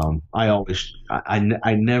 Yeah.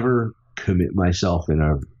 I never commit myself in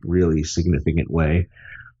a really significant way,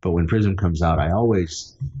 but when Prism comes out, I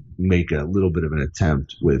always make a little bit of an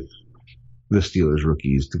attempt with the Steelers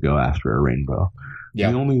rookies to go after a rainbow.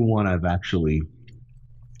 Yeah. The only one I've actually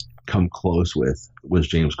come close with was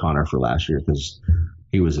James Conner for last year, because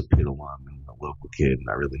he was a Pitt alum and a local kid, and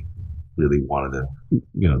I really wanted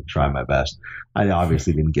to try my best. I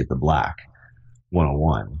obviously didn't get the black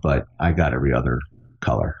 101, but I got every other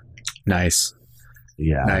color. Nice.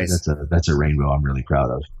 Yeah, nice. That's a rainbow I'm really proud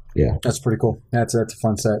of. Yeah, that's pretty cool. That's a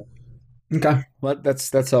fun set. Okay, well,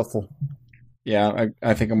 that's helpful. Yeah,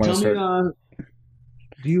 I think I'm going to start.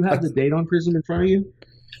 Do you have the date on Prism in front of you?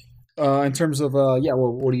 In terms of well,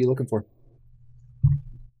 what are you looking for?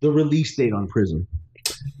 The release date on Prism.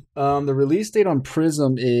 The release date on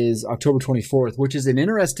Prism is October 24th, which is an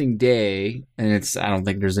interesting day, and I don't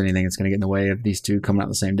think there's anything that's going to get in the way of these two coming out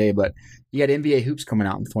the same day, but you got NBA Hoops coming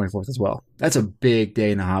out on the 24th as well. That's a big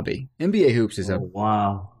day in the hobby. NBA Hoops is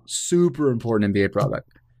super important NBA product.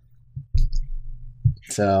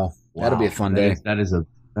 So that'll be a fun day.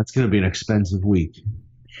 That's going to be an expensive week.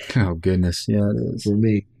 Oh, goodness. Yeah, it is. For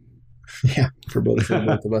me. Yeah, for both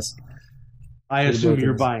of us. I assume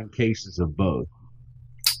you're buying cases of both.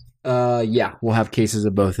 Yeah, we'll have cases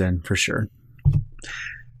of both in for sure.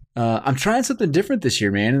 I'm trying something different this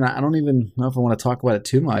year, man, and I don't even know if I want to talk about it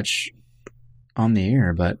too much on the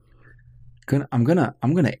air, but I'm gonna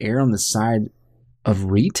err on the side of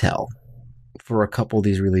retail for a couple of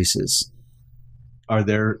these releases. Are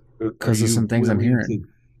there? Because of some things I'm hearing.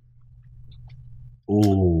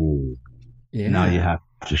 Oh, yeah. Now you have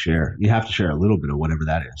to share. You have to share a little bit of whatever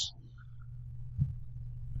that is.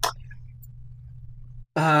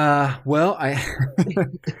 Well,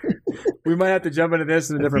 we might have to jump into this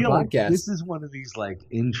in a different podcast. This is one of these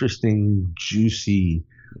interesting, juicy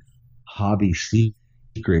hobby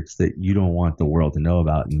secrets that you don't want the world to know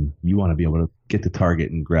about, and you want to be able to get to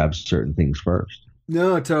Target and grab certain things first.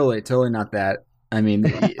 No, totally not that. I mean,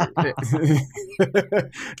 the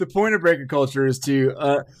point of breaker culture is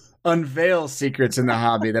to unveil secrets in the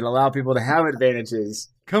hobby that allow people to have advantages.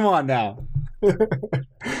 Come on now.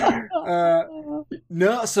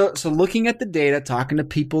 No, so looking at the data, talking to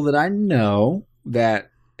people that I know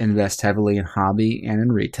that invest heavily in hobby and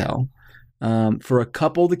in retail, for a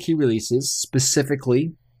couple of the key releases,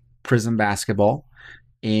 specifically Prism Basketball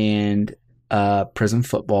and Prism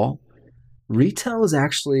Football, retail is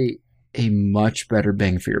actually a much better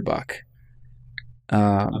bang for your buck.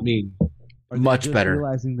 Much better.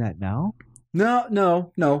 Realizing that now?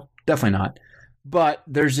 No, definitely not. But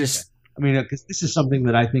there's just... because this is something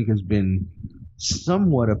that I think has been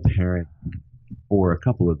somewhat apparent for a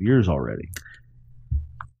couple of years already.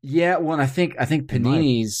 Yeah, well, and I think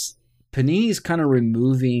Panini's kind of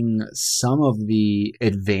removing some of the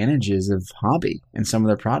advantages of hobby in some of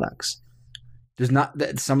their products. There's not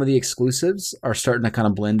that some of the exclusives are starting to kind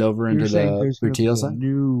of blend over into the retail side.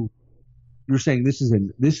 You're saying this is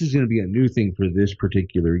going to be a new thing for this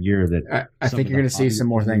particular year. That I think you're going to see some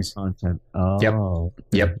more things. Content. Yep.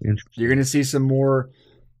 You're going to see some more,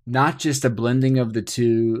 not just a blending of the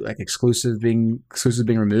two, like exclusives being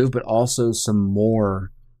removed, but also some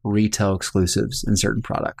more retail exclusives in certain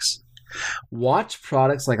products. Watch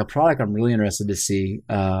products like a product I'm really interested to see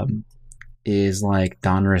is like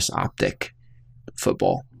Donruss Optic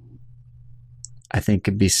football. I think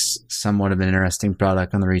could be somewhat of an interesting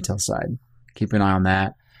product on the retail side. Keep an eye on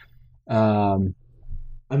that.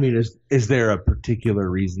 Is there a particular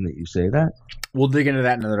reason that you say that? We'll dig into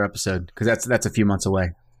that in another episode because that's a few months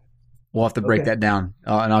away. We'll have to break that down,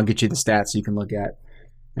 and I'll get you the stats so you can look at,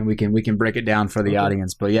 and we can break it down for the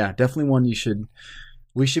audience. But yeah, definitely one you should.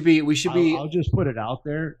 We should be. I'll just put it out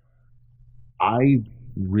there. I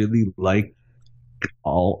really like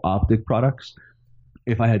all Optic products.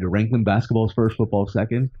 If I had to rank them, basketball's first, football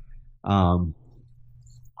second.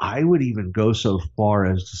 I would even go so far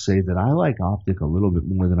as to say that I like Optic a little bit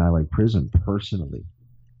more than I like Prism personally.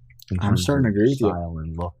 I'm starting to agree with you. Style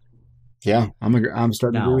and look. Yeah, I'm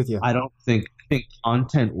starting to Now, agree with you. I don't think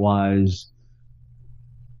content wise,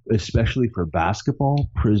 especially for basketball,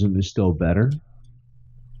 Prism is still better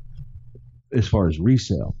as far as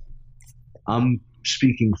resale. I'm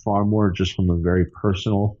speaking far more just from a very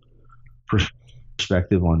personal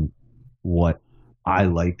perspective on what I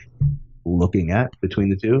like looking at between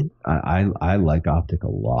the two. I like Optic a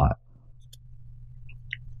lot.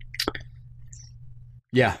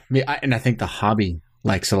 Yeah, and I think the hobby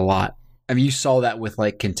likes it a lot. I mean, you saw that with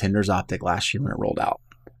like Contenders Optic last year when it rolled out,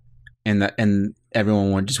 and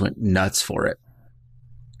everyone just went nuts for it.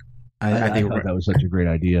 I I think thought that was such a great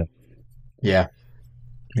idea. Yeah,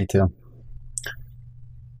 me too.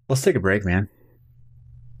 Let's take a break, man.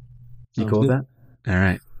 You Sounds cool with good. that? All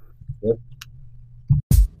right. Yep.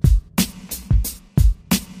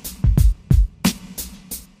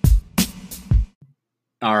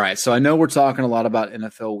 All right. So I know we're talking a lot about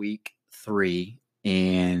NFL Week 3,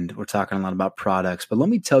 and we're talking a lot about products, but let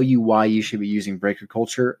me tell you why you should be using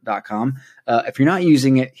breakerculture.com. If you're not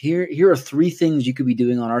using it, here are 3 things you could be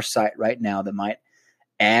doing on our site right now that might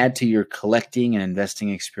add to your collecting and investing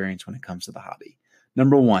experience when it comes to the hobby.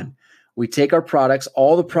 Number 1, we take our products,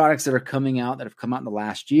 all the products that are coming out, that have come out in the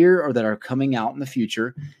last year or that are coming out in the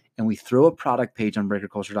future, and we throw a product page on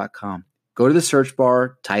breakerculture.com. Go to the search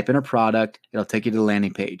bar, type in a product, it'll take you to the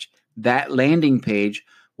landing page. That landing page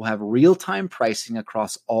will have real-time pricing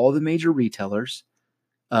across all the major retailers,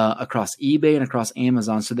 across eBay and across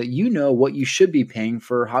Amazon, so that you know what you should be paying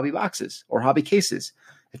for hobby boxes or hobby cases.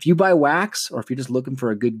 If you buy wax, or if you're just looking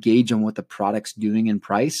for a good gauge on what the product's doing in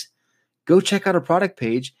price, go check out a product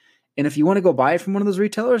page. And if you want to go buy it from one of those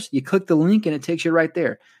retailers, you click the link and it takes you right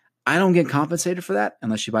there. I don't get compensated for that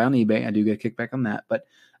unless you buy on eBay. I do get a kickback on that, but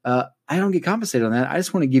I don't get compensated on that. I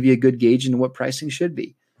just want to give you a good gauge into what pricing should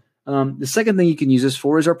be. The second thing you can use this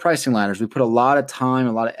for is our pricing ladders. We put a lot of time,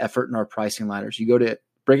 a lot of effort in our pricing ladders. You go to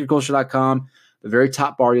breakerculture.com, the very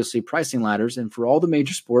top bar, you'll see pricing ladders. And for all the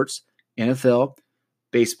major sports, NFL,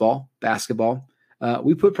 baseball, basketball,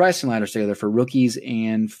 we put pricing ladders together for rookies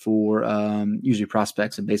and for usually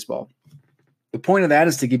prospects in baseball. The point of that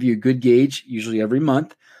is to give you a good gauge, usually every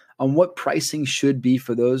month, on what pricing should be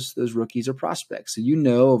for those rookies or prospects. So you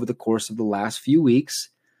know over the course of the last few weeks,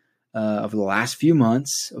 over the last few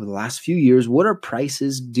months, over the last few years, what are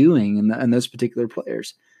prices doing in those particular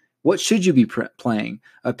players? What should you be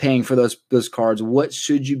paying for those cards? What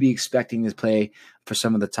should you be expecting to play for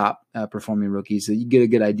some of the top performing rookies, so you get a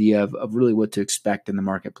good idea of really what to expect in the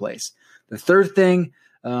marketplace? The third thing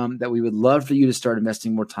that we would love for you to start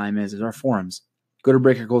investing more time in is our forums. Go to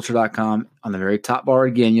breakerculture.com. On the very top bar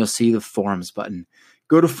again, you'll see the forums button.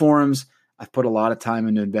 Go to forums. I've put a lot of time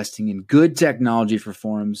into investing in good technology for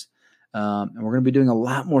forums. And we're going to be doing a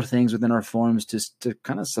lot more things within our forums to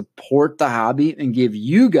kind of support the hobby and give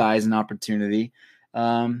you guys an opportunity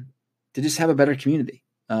to just have a better community.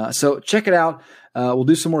 So check it out. We'll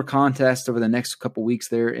do some more contests over the next couple weeks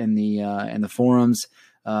there in the forums.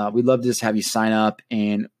 We'd love to just have you sign up,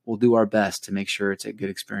 and we'll do our best to make sure it's a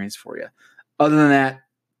good experience for you. Other than that,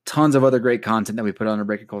 tons of other great content that we put on our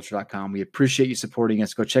breakerculture.com. We appreciate you supporting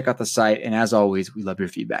us. Go check out the site. And as always, we love your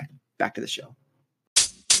feedback. Back to the show.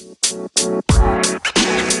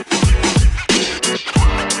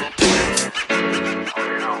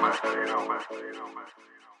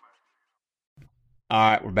 All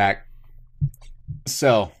right, we're back.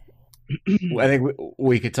 So I think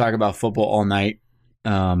we could talk about football all night,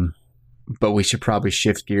 but we should probably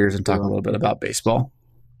shift gears and talk a little bit about baseball.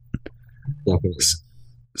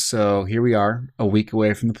 So here we are, a week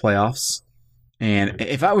away from the playoffs. And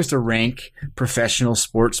if I was to rank professional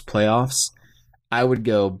sports playoffs, I would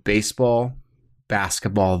go baseball,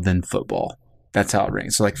 basketball, then football. That's how it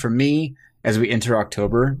ranks. So like for me, as we enter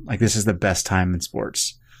October, like this is the best time in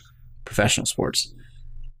sports, professional sports.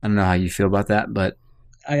 I don't know how you feel about that, but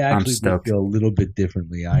I actually feel a little bit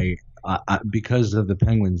differently. I because of the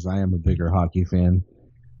Penguins, I am a bigger hockey fan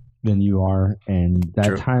than you are, and that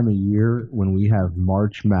True. time of year when we have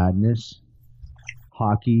March Madness,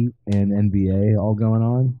 hockey and NBA all going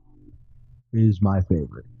on is my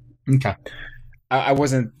favorite. Okay. I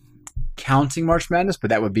wasn't counting March Madness,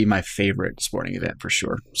 but that would be my favorite sporting event for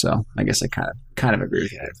sure. So I guess I kind of agree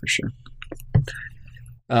with that for sure.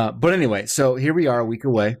 But anyway, so here we are a week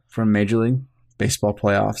away from Major League Baseball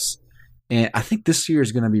playoffs. And I think this year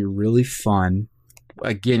is going to be really fun,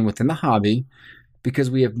 again, within the hobby,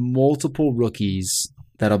 because we have multiple rookies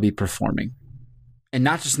that'll be performing. And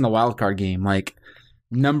not just in the wild card game, like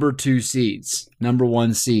number 2 seeds, number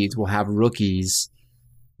 1 seeds will have rookies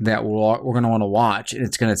that we're going to want to watch, and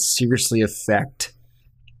it's going to seriously affect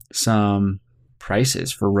some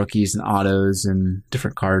prices for rookies and autos and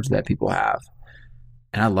different cards that people have.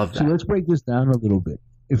 And I love that. So let's break this down a little bit.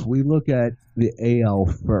 If we look at the AL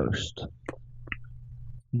first,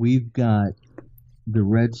 we've got the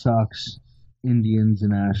Red Sox, Indians,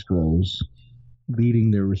 and Astros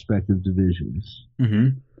leading their respective divisions.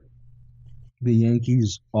 Mm-hmm. The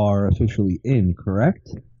Yankees are officially in, correct?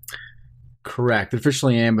 Correct.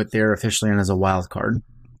 Officially in, but they're officially in as a wild card.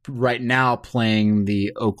 Right now playing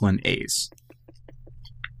the Oakland A's.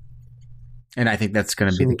 And I think that's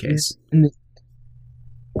going to be the case.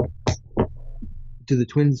 Do the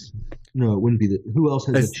Twins... No, it wouldn't be who else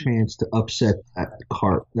has a chance to upset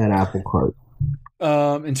that apple cart?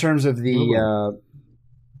 In terms of the...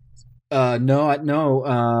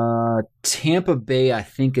 No. Tampa Bay, I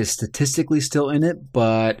think, is statistically still in it,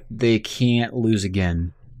 but they can't lose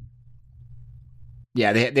again.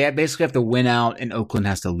 Yeah, they basically have to win out, and Oakland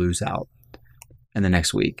has to lose out in the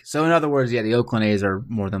next week. So, in other words, yeah, the Oakland A's are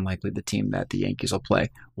more than likely the team that the Yankees will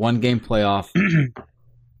play. 1-game playoff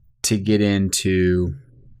to get into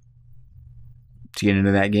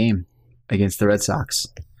that game against the Red Sox,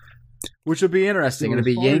 which will be interesting. It'll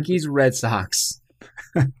be Yankees Red Sox.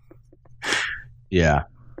 Yeah.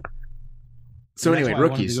 So anyway,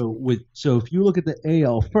 rookies. So if you look at the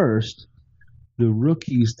AL first, the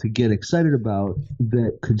rookies to get excited about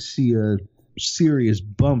that could see a serious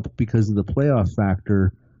bump because of the playoff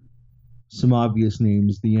factor. Some obvious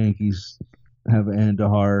names: the Yankees have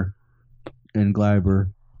Andujar and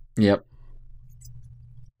Gleiber. Yep.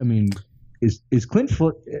 I mean, is Clint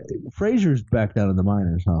Frazier's back down in the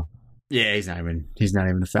minors, huh? Yeah, he's not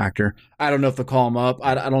even a factor. I don't know if they'll call him up.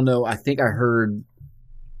 I don't know. I think I heard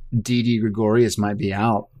Didi Gregorius might be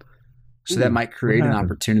out, so that might create an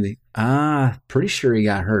opportunity. Pretty sure he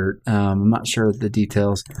got hurt. I'm not sure of the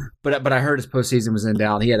details, but I heard his postseason was in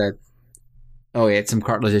doubt. He had some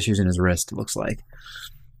cartilage issues in his wrist. It looks like.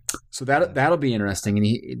 So that'll be interesting. And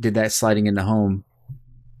he did that sliding into home.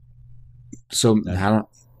 So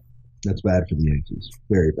That's bad for the Yankees.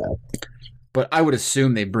 Very bad. But I would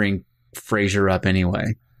assume they bring Frazier up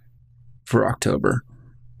anyway for October,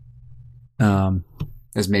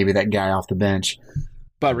 as maybe that guy off the bench.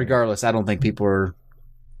 But regardless, I don't think people are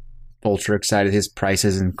ultra excited. His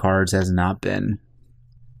prices and cards has not been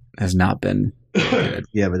good.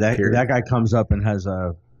 Yeah, but that guy comes up and has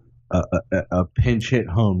a pinch hit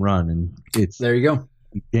home run, and it's there. You go,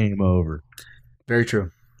 game over. Very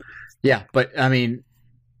true. Yeah, but I mean,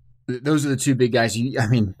 those are the two big guys.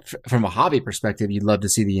 From a hobby perspective, you'd love to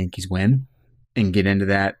see the Yankees win and get into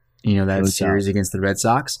that, that series against the Red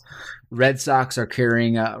Sox. Red Sox are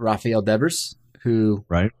carrying Rafael Devers, who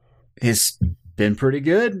has been pretty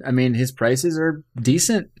good. I mean, his prices are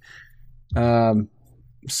decent.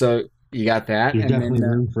 So you got that. There's definitely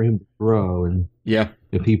room for him to grow, and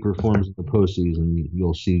if he performs in the postseason,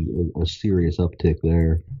 you'll see a serious uptick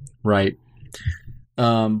there. Right.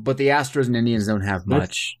 But the Astros and Indians don't have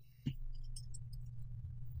much.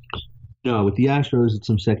 No, with the Astros, it's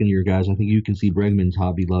some second-year guys. I think you can see Bregman's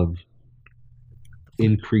hobby love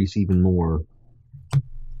increase even more.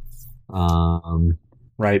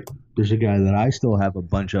 Right. There's a guy that I still have a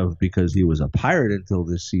bunch of because he was a Pirate until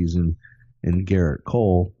this season, in Garrett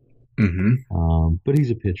Cole. Mm-hmm. But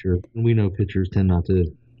he's a pitcher, and we know pitchers tend not to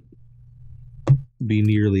be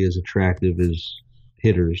nearly as attractive as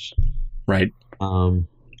hitters. Right.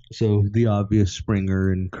 So the obvious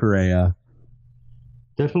Springer and Correa.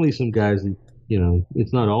 Definitely some guys that,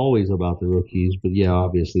 it's not always about the rookies, but yeah,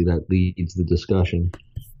 obviously that leads the discussion.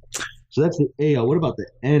 So that's the AL. What about the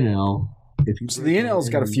NL? So the NL's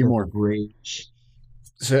got a few more great.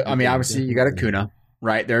 So, obviously you got Acuna,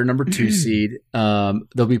 right? They're number 2 seed.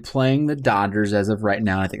 They'll be playing the Dodgers as of right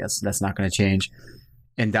now. I think that's not going to change.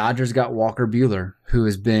 And Dodgers got Walker Buehler, who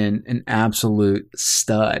has been an absolute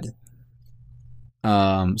stud.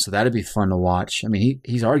 So that'd be fun to watch. I mean,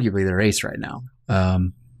 he's arguably their ace right now.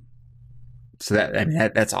 So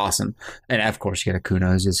that's awesome. And of course, you got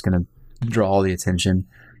Acuna, who's just going to draw all the attention.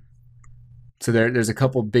 So there's a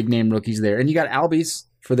couple big name rookies there, and you got Albies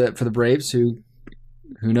for the Braves, who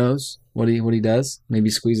knows what he does? Maybe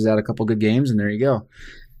squeezes out a couple good games, and there you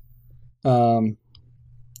go.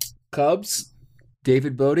 Cubs,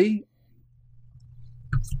 David Bodie.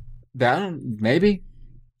 Maybe.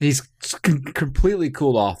 He's completely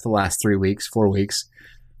cooled off the last 4 weeks,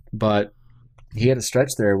 but he had a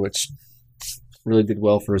stretch there which really did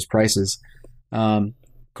well for his prices.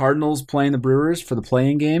 Cardinals playing the Brewers for the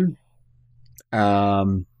play-in game.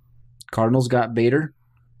 Cardinals got Bader.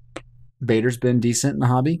 Bader's been decent in the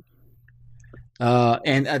hobby.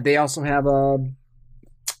 And they also have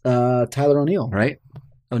Tyler O'Neill, right?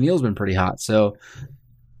 O'Neill's been pretty hot. So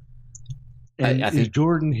And I is think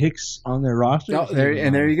Jordan Hicks on their roster? Oh,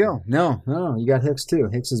 there you go. No, you got Hicks too.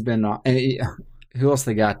 Hicks has been. Who else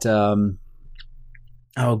they got?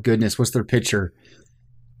 Oh goodness, what's their pitcher?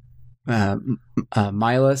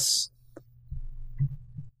 Milos.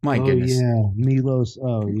 My goodness. Yeah, Milos.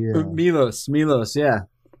 Oh yeah, Milos. Yeah,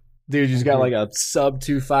 dude, just got like a sub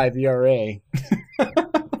 2.5 ERA.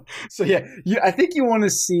 So yeah, I think you want to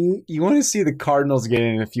see the Cardinals get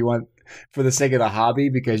in if you want, for the sake of the hobby,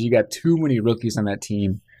 because you got too many rookies on that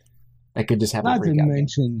team that could just have not a breakout to game.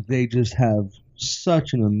 mention they just have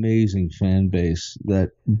such an amazing fan base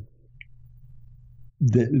that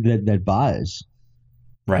buys.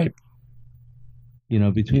 Right. You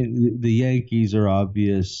know, between the Yankees are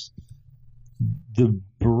obvious, the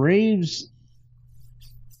Braves,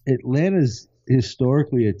 Atlanta's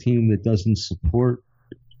historically a team that doesn't support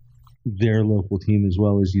their local team as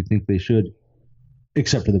well as you think they should,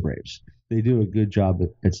 except for the Braves. They do a good job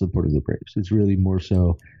at supporting the Braves. It's really more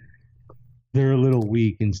so they're a little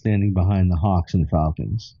weak in standing behind the Hawks and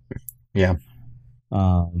Falcons. Yeah.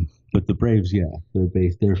 But the Braves, yeah,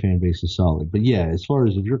 their fan base is solid. But yeah, as far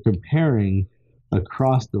as if you're comparing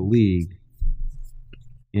across the league,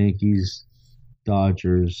 Yankees,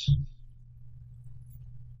 Dodgers,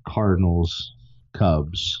 Cardinals,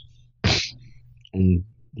 Cubs, and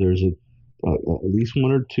there's at least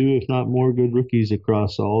one or two, if not more, good rookies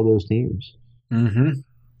across all those teams. Mm-hmm.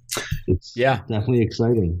 It's definitely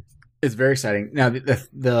exciting. It's very exciting. Now,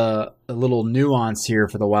 the little nuance here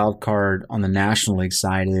for the wild card on the National League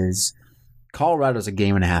side is Colorado's a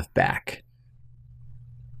game and a half back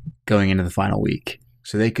going into the final week,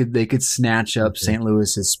 so they could snatch up St.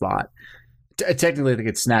 Louis's spot. Technically, they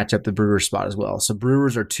could snatch up the Brewers spot as well. So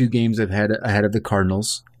Brewers are 2 games ahead of the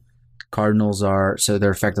Cardinals. Cardinals they're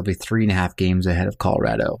effectively 3.5 games ahead of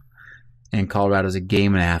Colorado, and Colorado's a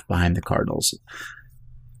game and a half behind the Cardinals.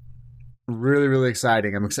 Really, really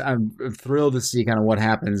exciting. I'm thrilled to see kind of what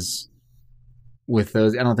happens with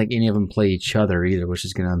those. I don't think any of them play each other either, which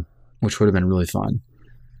would have been really fun.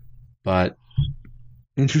 But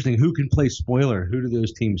interesting. Who can play spoiler? Who do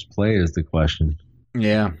those teams play is the question.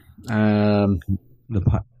 Yeah. I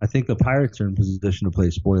think the Pirates are in position to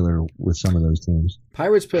play spoiler with some of those teams.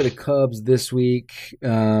 Pirates play the Cubs this week.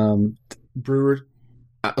 Brewers.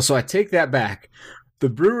 So I take that back. The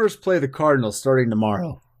Brewers play the Cardinals starting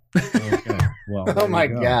tomorrow. Okay. Well, oh my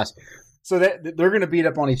gosh! So they're going to beat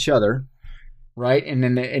up on each other, right? And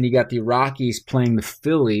then you got the Rockies playing the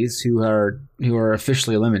Phillies, who are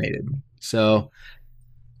officially eliminated. So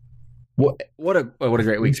what a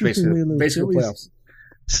great week! Basically playoffs.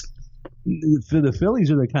 The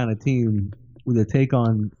Phillies are the kind of team that take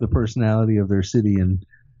on the personality of their city and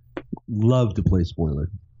love to play spoiler.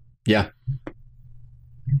 Yeah.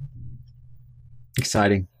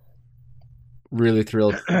 Exciting. Really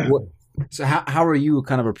thrilled. So how are you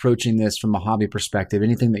kind of approaching this from a hobby perspective?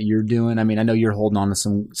 Anything that you're doing? I mean, I know you're holding on to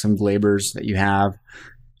some Glabers that you have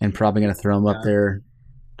and probably going to throw them up there.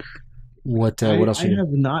 What else? I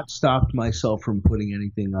have not stopped myself from putting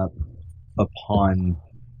anything up upon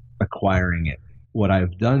acquiring it. What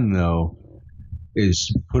I've done, though,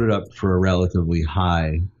 is put it up for a relatively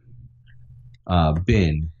high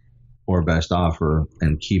bin or best offer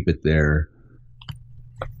and keep it there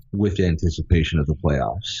with anticipation of the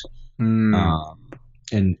playoffs, and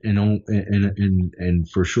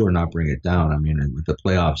for sure not bring it down. I mean, with the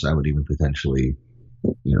playoffs, I would even potentially,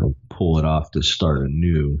 pull it off to start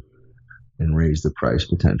anew and raise the price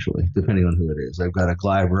potentially, depending on who it is. I've got a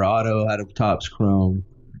Gleyber auto out of Topps Chrome,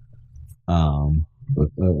 a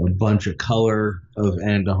bunch of color of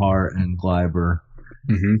Andahar and Gleyber,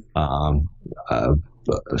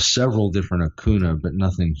 several different Acuna, but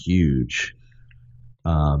nothing huge.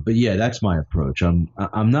 But yeah, that's my approach. I'm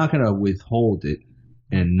not going to withhold it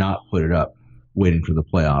and not put it up waiting for the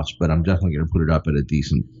playoffs, but I'm definitely going to put it up at a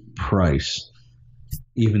decent price,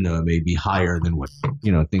 even though it may be higher than what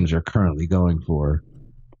things are currently going for,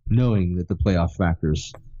 knowing that the playoff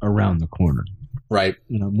factor's around the corner. Right.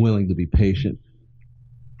 I'm willing to be patient.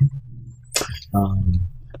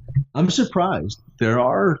 I'm surprised. There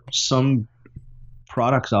are some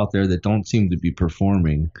products out there that don't seem to be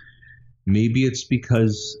performing. Maybe it's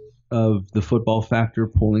because of the football factor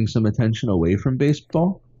pulling some attention away from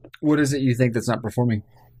baseball. What is it you think that's not performing?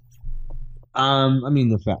 I mean,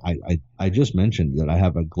 the fact I just mentioned that I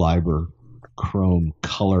have a Gleyber Chrome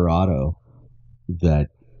Colorado that,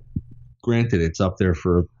 granted, it's up there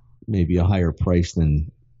for maybe a higher price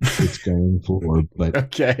than it's going for, but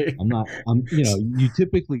okay. You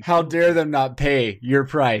typically, how dare them not pay your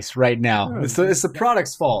price right now? It's the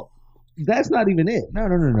product's fault. That's not even it. No.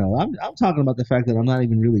 I'm talking about the fact that I'm not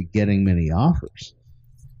even really getting many offers.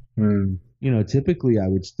 typically I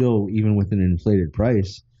would still, even with an inflated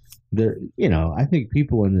price, I think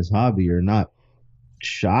people in this hobby are not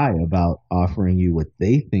shy about offering you what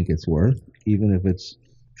they think it's worth, even if it's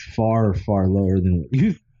far, far lower than what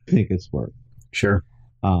you think it's worth. Sure.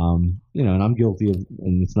 And I'm guilty of,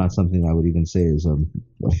 and it's not something I would even say is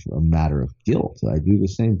a matter of guilt. I do the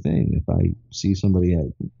same thing. If I see somebody at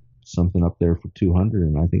something up there for 200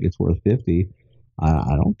 and I think it's worth 50,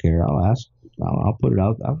 I don't care. I'll ask. I'll put it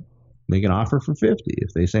out. I'll make an offer for 50.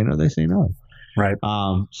 If they say no, they say no. Right.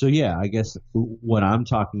 So yeah, I guess what I'm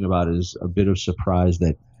talking about is a bit of surprise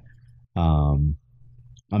that I'm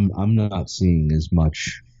not seeing as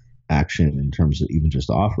much action in terms of even just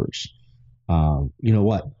offers. You know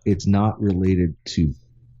what? It's not related to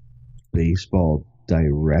baseball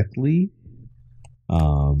directly,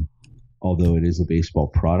 although it is a baseball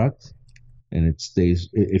product, and it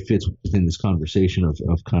fits within this conversation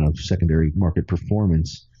of kind of secondary market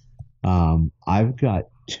performance. I've got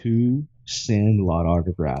 2 Sandlot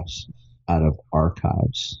autographs out of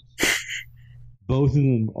Archives. Both of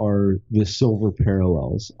them are the silver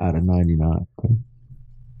parallels out of 99.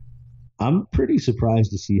 I'm pretty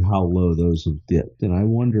surprised to see how low those have dipped, and I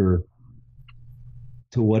wonder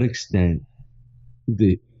to what extent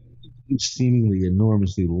the seemingly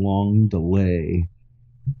enormously long delay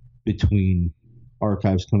between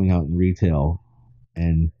Archives coming out in retail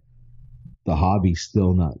and the hobby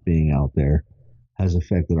still not being out there has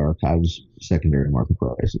affected Archives' secondary market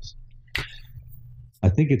prices. I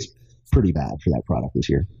think it's pretty bad for that product this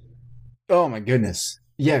year. Oh my goodness.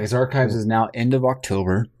 Yeah, because Archives is now end of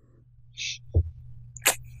October.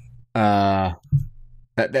 That's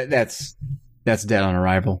dead on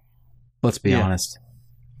arrival. Let's be honest.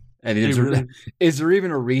 I mean, is there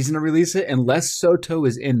even a reason to release it unless Soto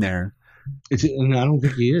is in there? And I don't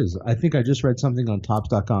think he is. I think I just read something on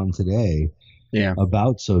Topps.com today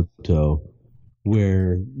about Soto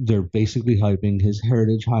where they're basically hyping his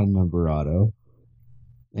Heritage High Number auto,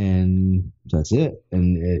 and that's it.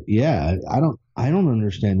 And I don't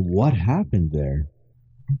understand what happened there.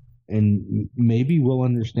 And maybe we'll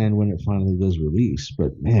understand when it finally does release.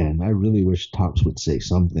 But man, I really wish Topps would say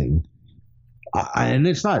something. And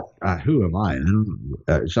it's not who am I?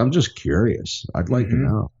 I'm just curious. I'd like to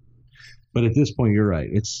know. But at this point, you're right.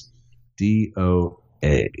 It's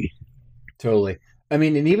DOA. Totally. I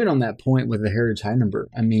mean, and even on that point with the Heritage High Number,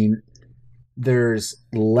 I mean, there's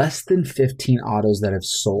less than 15 autos that have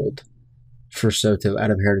sold for Soto out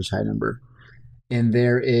of Heritage High Number. And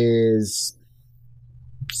there is,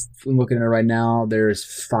 I'm looking at it right now, there's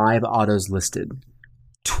 5 autos listed.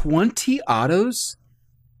 20 autos?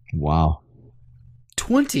 Wow.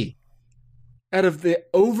 20 out of the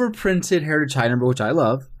overprinted Heritage High Number, which I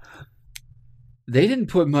love. They didn't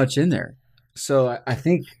put much in there. So I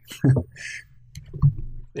think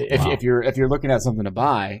if you're looking at something to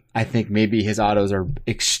buy, I think maybe his autos are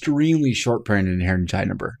extremely short printed in Heritage High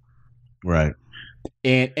Number. Right.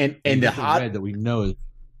 And the hot red that we know is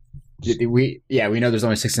we know there's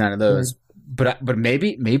only 69 of those. Right. But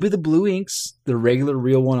maybe the blue inks, the regular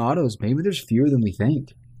real one autos, maybe there's fewer than we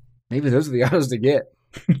think. Maybe those are the autos to get.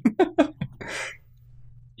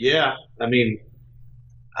 Yeah, I mean,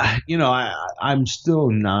 I'm still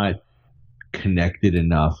not connected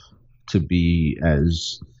enough to be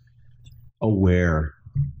as aware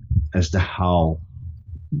as to how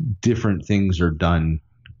different things are done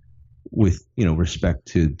with, respect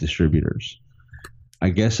to distributors. I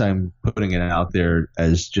guess I'm putting it out there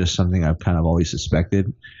as just something I've kind of always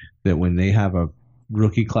suspected, that when they have a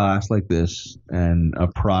rookie class like this and a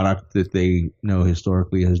product that they know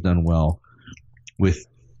historically has done well with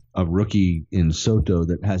a rookie in Soto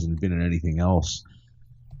that hasn't been in anything else,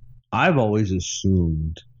 I've always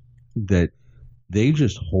assumed that they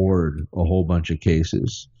just hoard a whole bunch of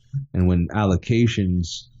cases. And when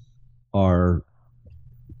allocations are,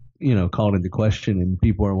 called into question and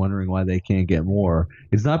people are wondering why they can't get more,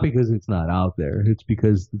 it's not because it's not out there. It's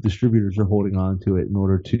because the distributors are holding on to it in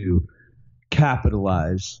order to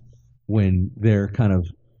capitalize when their kind of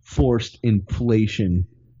forced inflation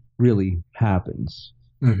really happens.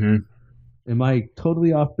 Mm-hmm. Am I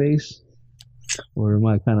totally off base, or am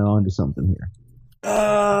I kind of onto something here?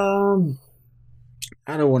 I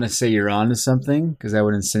don't want to say you're onto something because that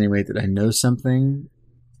would insinuate that I know something,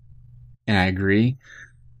 and I agree.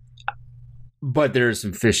 But there's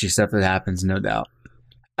some fishy stuff that happens, no doubt.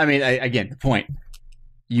 I mean, again, the point.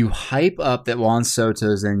 You hype up that Juan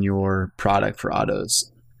Soto's in your product for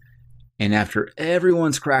autos. And after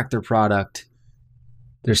everyone's cracked their product,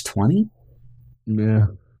 there's 20? Yeah.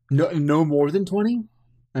 No more than 20?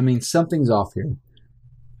 I mean, something's off here.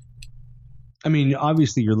 I mean,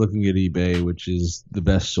 obviously you're looking at eBay, which is the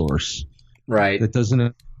best source. Right. That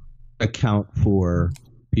doesn't account for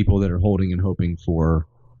people that are holding and hoping for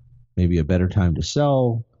maybe a better time to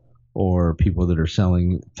sell, or people that are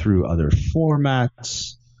selling through other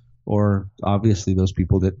formats, or obviously those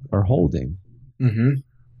people that are holding.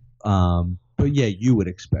 But yeah, you would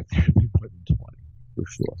expect there to be more than 20 for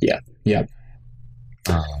sure. Yeah.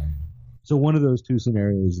 So one of those two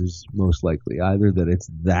scenarios is most likely either that it's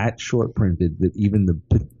that short printed that even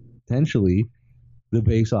potentially the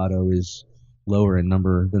base auto is lower in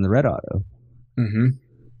number than the red auto.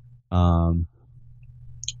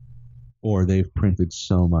 Or they've printed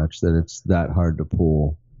so much that it's that hard to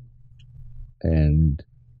pull, and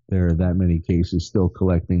there are that many cases still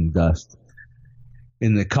collecting dust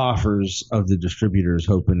in the coffers of the distributors,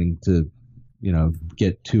 hoping to,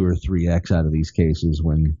 get 2 or 3x out of these cases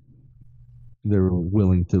when they're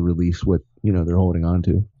willing to release what they're holding on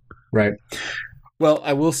to. Right. Well,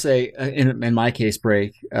 I will say in my case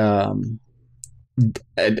break, again,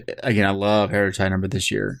 I love Heritage High Number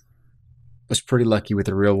this year. I was pretty lucky with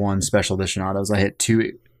the Real One Special Edition autos. I hit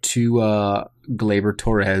two Gleyber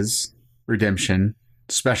Torres Redemption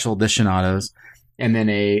Special Edition autos, and then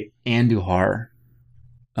a Andujar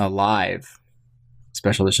Live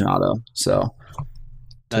Special Edition auto. So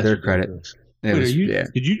to their credit, did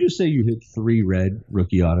you just say you hit 3 red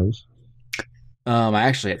rookie autos? I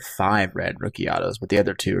actually had 5 red rookie autos, but the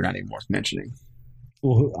other 2 are not even worth mentioning.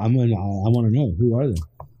 Well, I want to know, who are they?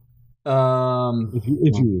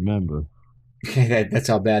 If you remember. That's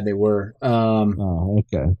how bad they were.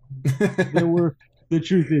 Okay. The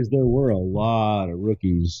truth is, there were a lot of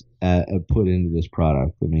rookies put into this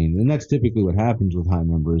product. I mean, and that's typically what happens with high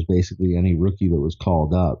numbers. Basically, any rookie that was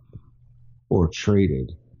called up or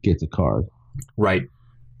traded gets a card. Right.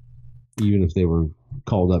 Even if they were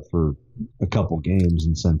called up for a couple games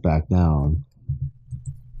and sent back down,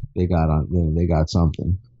 they got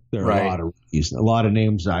something. There are a lot of rookies, a lot of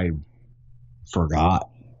names I forgot,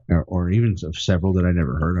 or even several that I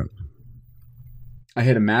never heard of. I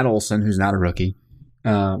hit a Matt Olson, who's not a rookie.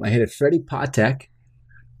 I hit a Freddie Patek,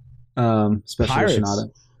 special edition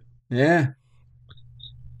auto. Yeah.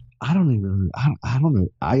 I don't know.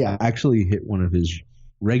 I actually hit one of his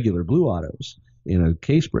regular blue autos in a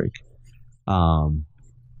case break. I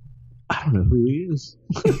don't know who he is.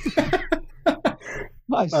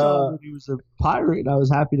 I saw that he was a Pirate, and I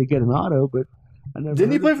was happy to get an auto, but I never.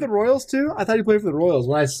 Didn't he play for the Royals too? I thought he played for the Royals.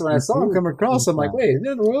 When I saw him come across, I'm like, wait, isn't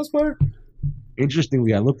that the Royals player?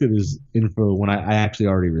 Interestingly, I looked at his info when I actually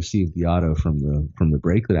already received the auto from the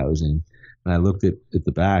break that I was in, and I looked at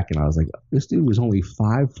the back, and I was like, this dude was only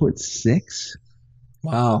 5'6".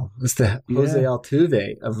 Wow, that's the Jose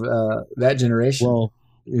Altuve of that generation. Well,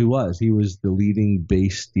 he was the leading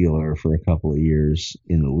base stealer for a couple of years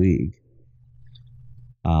in the league,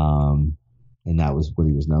 and that was what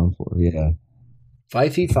he was known for. Yeah,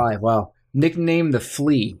 5'5". Wow, nicknamed the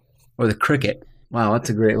Flea or the Cricket. Wow, that's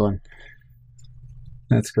a great one.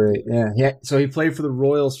 That's great. Yeah. So he played for the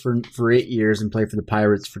Royals for 8 years and played for the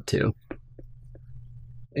Pirates for 2.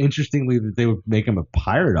 Interestingly, that they would make him a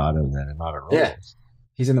Pirate auto then, and not a Royals. Yeah,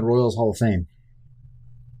 he's in the Royals Hall of Fame.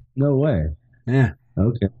 No way. Yeah.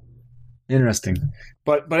 Okay. Interesting.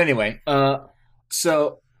 But anyway,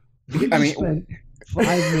 so I mean, spent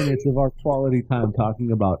 5 minutes of our quality time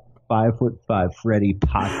talking about 5'5" Freddie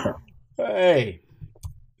Patek. Hey,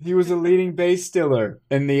 he was a leading base stealer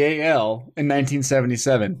in the AL in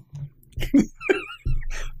 1977.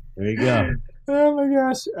 There you go. Oh my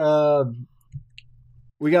gosh.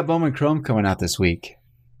 We got Bowman Chrome coming out this week.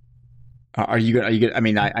 Are you good? I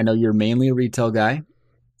mean, I know you're mainly a retail guy.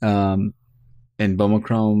 And Bowman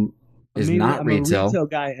Chrome is not retail. I'm a retail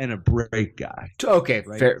guy and a break guy. Okay,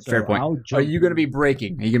 right? fair point. Are you going to be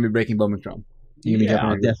breaking? Are you going to be breaking Bowman Chrome?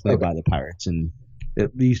 I'll definitely buy the Pirates and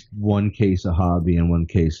at least one case of Hobby and one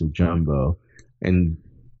case of Jumbo, and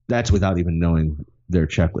that's without even knowing their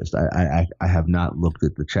checklist. I have not looked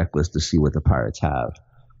at the checklist to see what the Pirates have.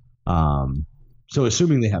 So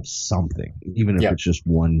assuming they have something, even if it's just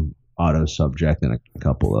one auto subject and a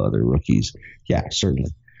couple of other rookies, yeah, certainly.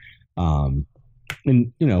 And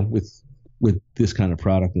with this kind of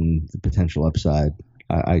product and the potential upside,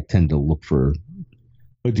 I tend to look for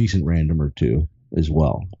a decent random or two as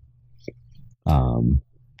well.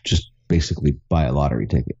 Just basically buy a lottery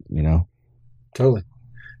ticket, Totally.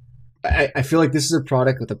 I feel like this is a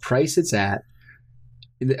product with the price it's at.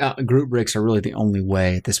 Group breaks are really the only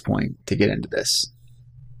way at this point to get into this.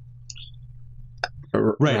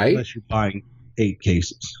 Right? Unless you're buying 8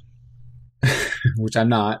 cases. Which I'm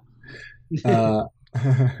not. I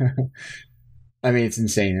mean, it's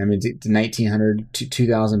insane. I mean, to $1,900 to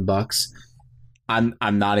 $2,000.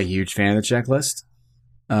 I'm not a huge fan of the checklist.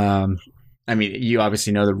 I mean, you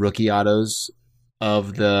obviously know the rookie autos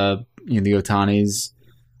of the the Otanis.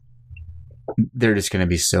 They're just going to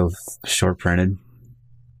be so short printed.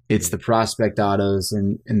 It's the prospect autos,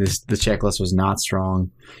 and the checklist was not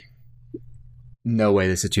strong. No way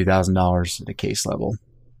this is $2,000 at a case level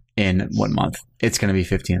in 1 month. It's going to be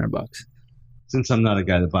 $1,500. Since I'm not a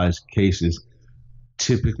guy that buys cases,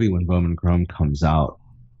 typically when Bowman Chrome comes out,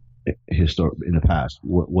 in the past,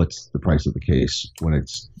 what's the price of the case when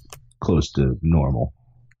it's close to normal?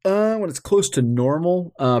 When it's close to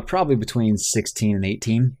normal, probably between 16 and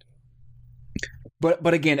 18.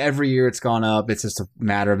 But again, every year it's gone up. It's just a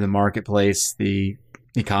matter of the marketplace, the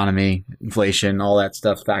economy, inflation, all that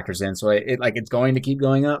stuff factors in. So it's going to keep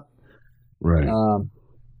going up. Right.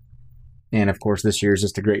 And of course, this year is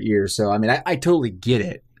just a great year. So I mean, I totally get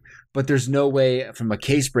it. But there's no way from a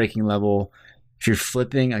case breaking level, if you're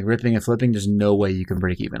flipping, like ripping and flipping, there's no way you can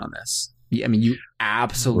break even on this. I mean, you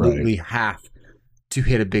absolutely have to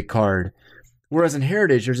hit a big card. Whereas in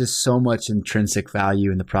Heritage, there's just so much intrinsic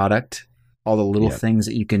value in the product. All the little things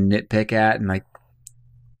that you can nitpick at and like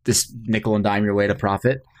this nickel and dime your way to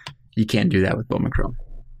profit. You can't do that with Bowman Chrome.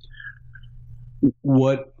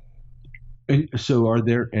 So are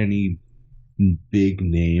there any big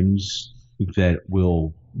names that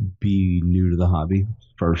will be new to the hobby?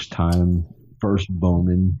 First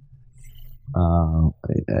Bowman. And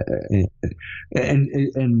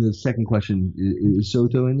the second question, is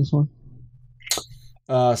Soto in this one?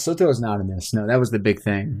 Soto is not in this. No, that was the big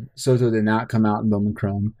thing. Soto did not come out in Bowman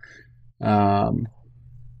Chrome. I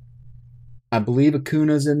believe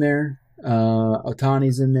Acuna's in there.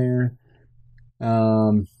 Otani's in there.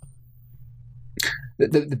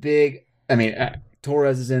 The big, I mean,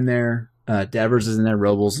 Torres is in there. Devers is in there.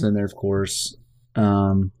 Robles is in there, of course.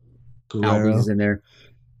 Albies is in there.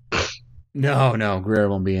 No, Guerrero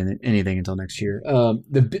won't be in anything until next year.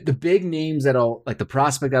 The big names that'll like the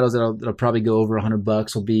prospect autos that'll probably go over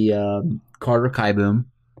 $100 will be Carter Kieboom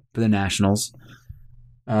for the Nationals,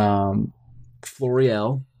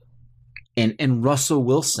 Florial, and Russell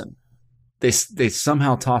Wilson. They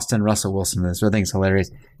somehow tossed in Russell Wilson in this, which I think is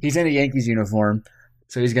hilarious. He's in a Yankees uniform,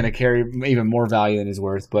 so he's going to carry even more value than he's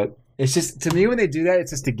worth. But it's just, to me, when they do that,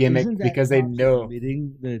 it's just a gimmick because they know.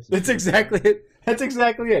 That's exactly it. That's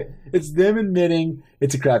exactly it. It's them admitting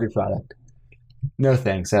it's a crappy product. No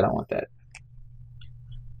thanks. I don't want that.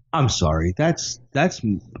 I'm sorry. That's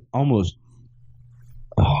almost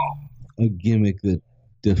a gimmick that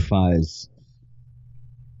defies.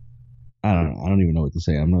 I don't know. I don't even know what to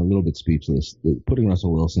say. I'm a little bit speechless. Putting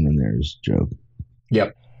Russell Wilson in there is a joke.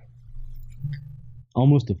 Yep.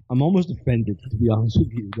 I'm almost offended, to be honest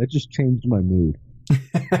with you. That just changed my mood.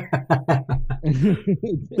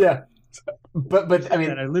 Yeah. But I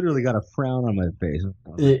mean, I literally got a frown on my face.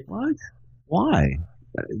 Like, what? Why?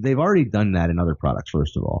 They've already done that in other products.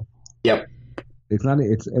 First of all, yep. It's not.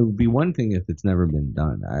 It would be one thing if it's never been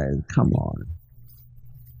done. Come on,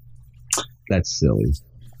 that's silly.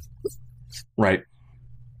 Right.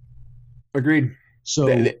 Agreed. So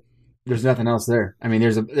there's nothing else there. I mean,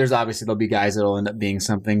 there's obviously there'll be guys that'll end up being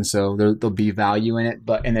something, so there'll be value in it.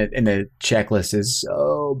 But the checklist is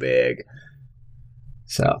so big.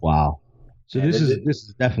 So wow. So yeah, this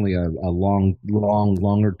is definitely a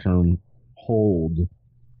longer term hold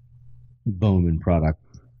Bowman product,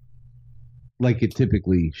 like it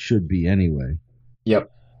typically should be anyway.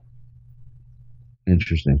 Yep.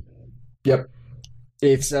 Interesting. Yep.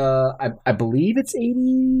 It's I believe it's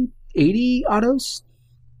 80 autos.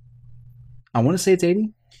 I want to say it's 80.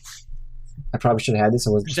 I probably should have had this. I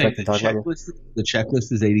wasn't expecting to talk about it. The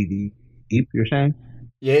checklist is 80 deep, you're saying?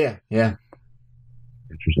 Yeah. Interesting.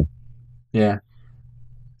 Yeah.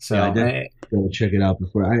 So yeah, I definitely gotta check it out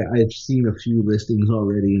before. I've seen a few listings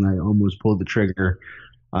already, and I almost pulled the trigger.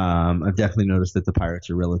 I've definitely noticed that the Pirates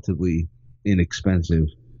are relatively inexpensive.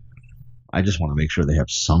 I just want to make sure they have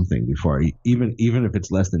something before even if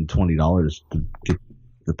it's less than $20 to get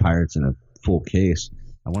the Pirates in a full case.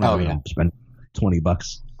 I want to spend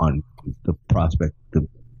 $20 on the prospect of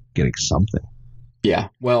getting something. Yeah.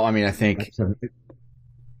 Well, I mean, I think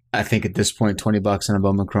at this point, $20 on a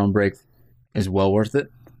Bowman Chrome break is well worth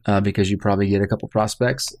it because you probably get a couple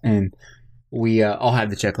prospects, and I'll have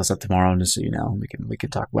the checklist up tomorrow, just so you know, we can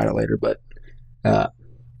talk about it later. But I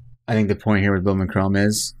think the point here with Bowman Chrome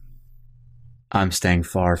is I'm staying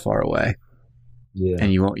far, far away. Yeah.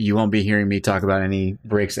 And you won't be hearing me talk about any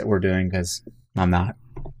breaks that we're doing because I'm not.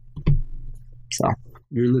 So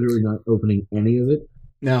you're literally not opening any of it?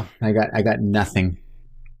 No, I got nothing.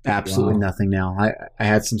 Absolutely nothing now. I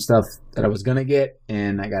had some stuff that I was gonna get,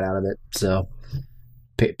 and I got out of it. So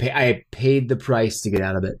I paid the price to get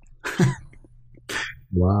out of it.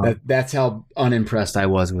 Wow. That's how unimpressed I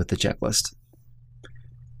was with the checklist.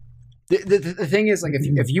 The thing is, like,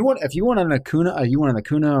 if you want an Acuna, you want an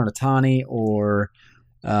Acuna or an Ohtani, or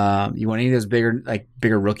you want any of those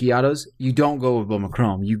bigger rookie autos, you don't go with Bowman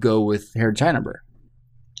Chrome. You go with Heritage High Number.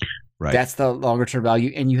 Right. That's the longer term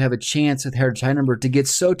value, and you have a chance with Heritage High Number to get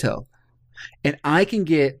Soto. And I can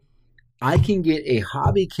get a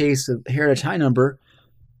hobby case of Heritage High Number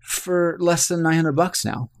for less than $900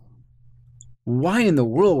 now. Why in the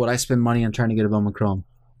world would I spend money on trying to get a Bowman Chrome?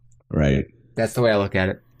 Right. That's the way I look at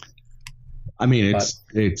it. I mean,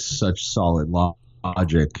 it's such solid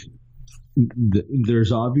logic.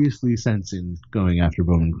 There's obviously sense in going after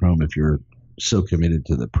Bowman Chrome if you're so committed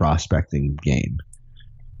to the prospecting game.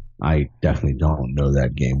 I definitely don't know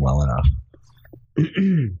that game well enough.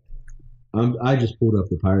 I just pulled up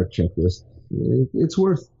the Pirate checklist. It's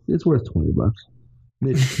worth $20.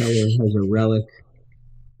 Mitch Keller has a relic.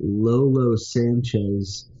 Lolo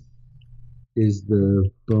Sanchez is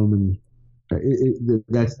the Bowman.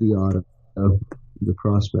 That's the auto of the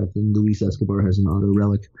prospect, and Luis Escobar has an auto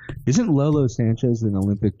relic. Isn't Lolo Sanchez an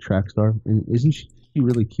Olympic track star? And isn't she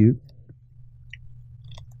really cute?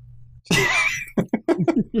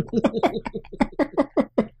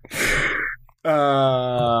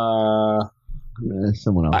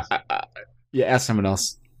 Someone else. Yeah, ask someone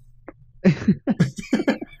else.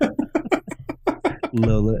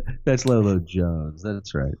 Lola, that's Lolo Jones.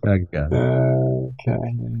 That's right. I got it. Okay.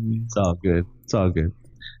 It's all good. It's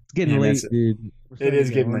getting late, dude. It is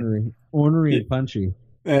getting late. Ornery and punchy.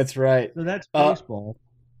 That's right. So that's baseball.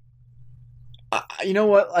 You know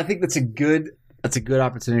what? I think that's a good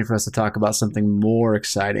opportunity for us to talk about something more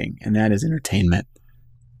exciting, and that is entertainment.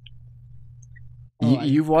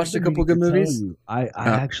 You've watched a couple good movies? I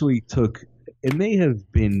actually took. It may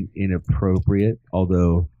have been inappropriate,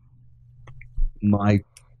 although my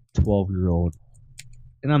 12-year-old,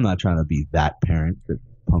 and I'm not trying to be that parent that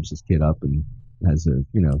pumps his kid up and has a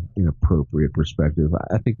inappropriate perspective.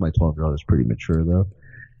 I think my 12-year-old is pretty mature though,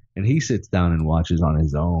 and he sits down and watches on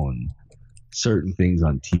his own certain things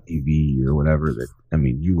on TV or whatever that, I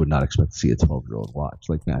mean, you would not expect to see a 12-year-old watch,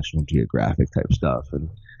 like National Geographic type stuff. And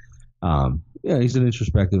he's an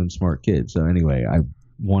introspective and smart kid. So anyway, I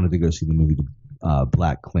wanted to go see the movie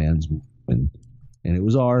Black Klansman, and it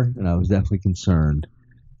was R, and I was definitely concerned.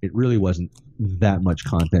 It really wasn't that much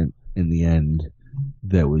content in the end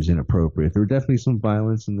that was inappropriate. There were definitely some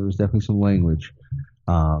violence and there was definitely some language.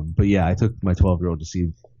 But yeah, I took my 12-year-old to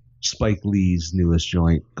see Spike Lee's newest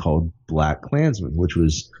joint called Black Klansman, which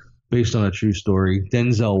was based on a true story.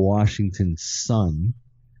 Denzel Washington's son,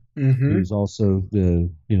 who's also the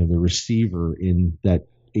receiver in that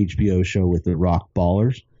HBO show with the Rock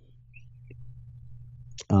Ballers.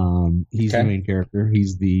 He's the main character.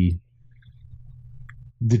 He's the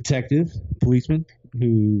detective, policeman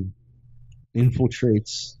who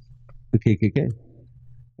infiltrates the KKK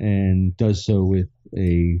and does so with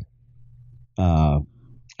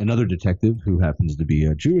another detective who happens to be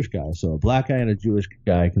a Jewish guy. So a black guy and a Jewish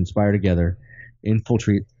guy conspire together,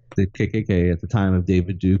 infiltrate the KKK at the time of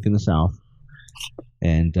David Duke in the South.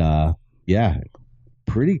 And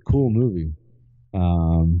pretty cool movie.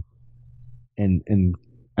 And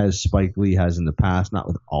as Spike Lee has in the past, not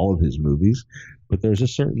with all of his movies, but there's a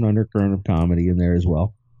certain undercurrent of comedy in there as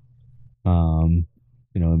well.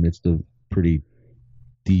 Amidst a pretty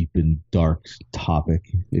deep and dark topic,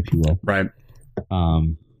 if you will. Right.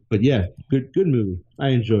 But yeah, good movie. I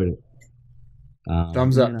enjoyed it.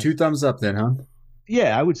 Thumbs up. 2 thumbs up then, huh?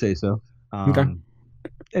 Yeah, I would say so. Okay.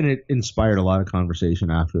 And it inspired a lot of conversation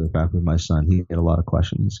after the fact with my son. He had a lot of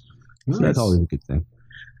questions. Nice. So that's always a good thing.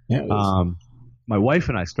 Yeah. My wife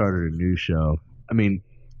and I started a new show. I mean,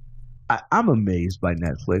 I'm amazed by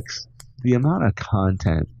Netflix. The amount of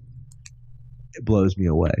content, it blows me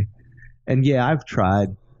away. And yeah, I've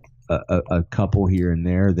tried a couple here and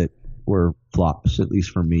there that were flops, at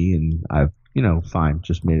least for me. And I've, fine,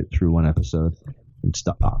 just made it through one episode and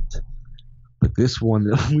stopped. But this one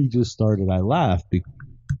that we just started, I laughed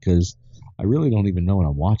because I really don't even know what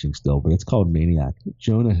I'm watching still, but it's called Maniac.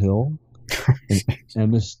 Jonah Hill and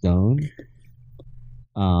Emma Stone.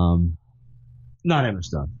 Not Emma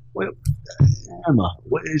Stone. Wait, Emma.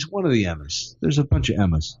 What is one of the Emmas? There's a bunch of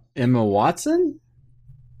Emmas. Emma Watson?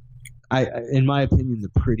 In my opinion, the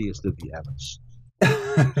prettiest of the Emmas.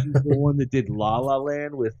 She's the one that did La La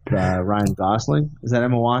Land with Ryan Gosling. Is that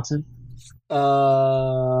Emma Watson?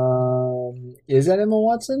 Is that Emma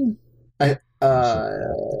Watson?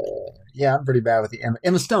 Yeah, I'm pretty bad with the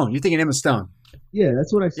Emma Stone. You're thinking Emma Stone. Yeah,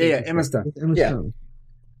 that's what I said. Yeah, Emma Stone. Emma Stone.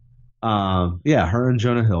 Her and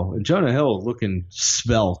Jonah Hill. And Jonah Hill looking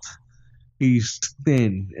svelte. He's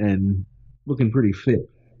thin looking pretty fit.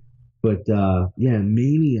 But yeah,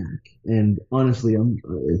 Maniac. And honestly, I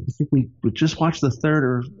think we just watched the third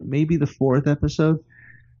or maybe the fourth episode,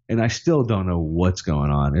 and I still don't know what's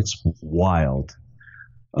going on. It's wild,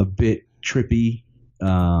 a bit trippy,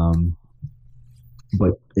 but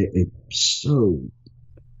it's so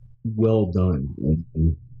well done,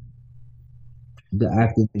 and the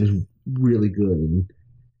acting is really good. And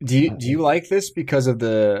Do you like this because of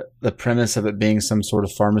the premise of it being some sort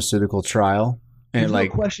of pharmaceutical trial? And there's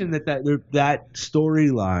no question that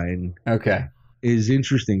storyline okay, is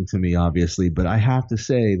interesting to me, obviously, but I have to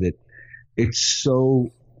say that it's so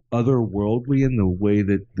otherworldly in the way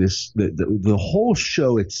that the whole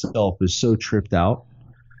show itself is so tripped out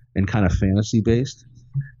and kind of fantasy based.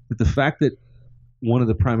 But the fact that one of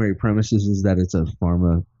the primary premises is that it's a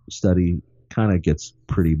pharma study kind of gets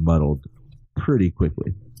pretty muddled pretty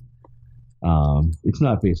quickly. It's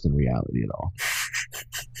not based in reality at all.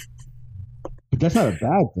 But that's not a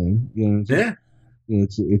bad thing, you know.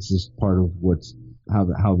 It's just part of how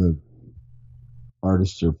the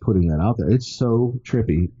artists are putting that out there. It's so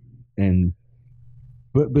trippy,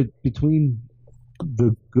 but between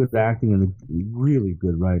the good acting and the really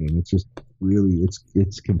good writing, it's just really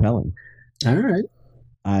it's compelling. All right,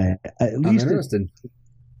 at least I'm interested.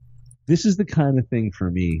 This is the kind of thing for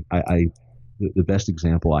me. The best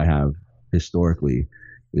example I have historically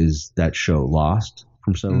is that show Lost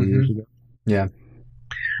from several years ago. Yeah.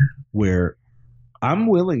 Where I'm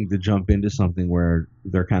willing to jump into something where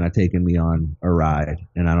they're kind of taking me on a ride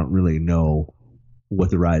and I don't really know what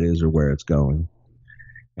the ride is or where it's going.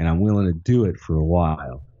 And I'm willing to do it for a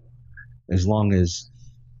while. As long as,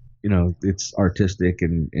 you know, it's artistic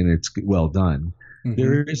and it's well done. Mm-hmm.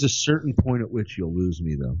 There is a certain point at which you'll lose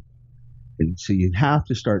me, though. And so you have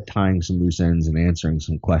to start tying some loose ends and answering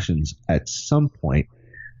some questions at some point.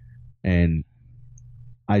 And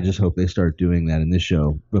I just hope they start doing that in this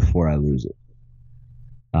show before I lose it.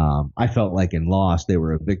 I felt like in Lost, they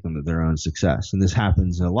were a victim of their own success. And this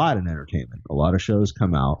happens a lot in entertainment. A lot of shows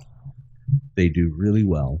come out. They do really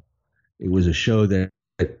well. It was a show that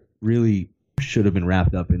really should have been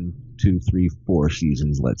wrapped up in 2, 3, 4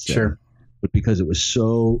 seasons, let's say. Sure. But because it was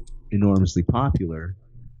so enormously popular,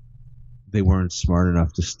 they weren't smart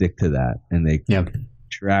enough to stick to that. And they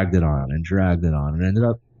dragged it on and ended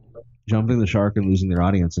up jumping the shark and losing their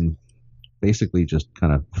audience and basically just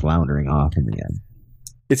kind of floundering off in the end.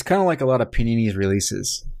 It's kind of like a lot of Panini's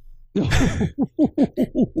releases. We'll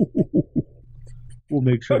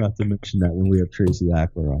make sure not to mention that when we have Tracy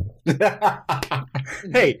Ackler on.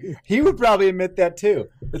 Hey, he would probably admit that too.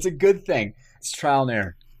 It's a good thing. It's trial and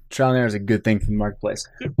error. Trial and error is a good thing for the marketplace.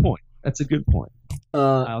 Good point. That's a good point.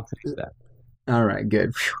 I'll take that. All right,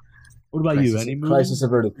 good. What about you? Any crisis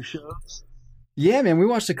averted shows? Yeah, man, we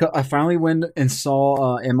watched I finally went and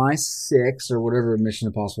saw MI6 or whatever Mission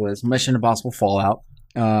Impossible is. Mission Impossible Fallout.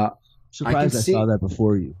 Surprised I saw that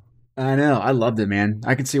before you. I know. I loved it, man.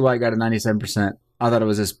 I can see why I got a 97%. I thought it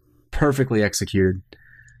was just perfectly executed.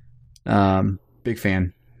 Big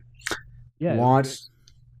fan. Yeah. Watched.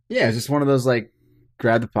 Yeah, it's just one of those, like,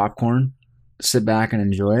 grab the popcorn, sit back and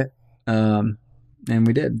enjoy it. And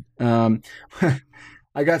we did.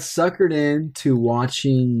 I got suckered into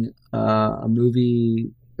watching a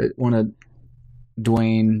movie, one of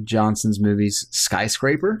Dwayne Johnson's movies,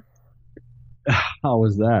 Skyscraper. How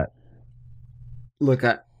was that? Look,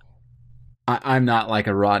 I'm not like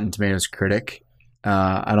a Rotten Tomatoes critic.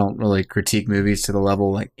 I don't really critique movies to the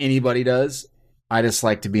level like anybody does. I just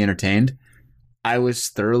like to be entertained. I was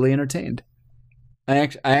thoroughly entertained. I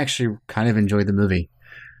actually kind of enjoyed the movie.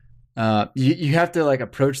 You have to like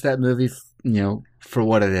approach that movie, for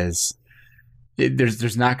what it is.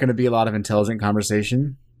 There's not going to be a lot of intelligent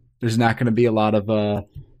conversation. There's not going to be a lot of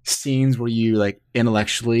scenes where you like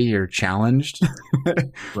intellectually are challenged.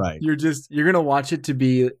 Right. You're going to watch it to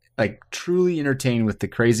be like truly entertained with the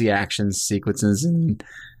crazy action sequences, and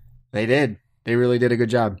they really did a good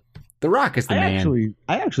job. The Rock is the man.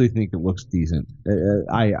 I actually think it looks decent.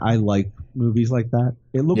 I like movies like that.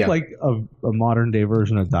 It looked like a modern day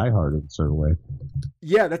version of Die Hard in a certain way.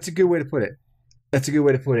 Yeah, that's a good way to put it.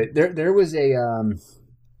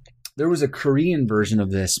 There was a Korean version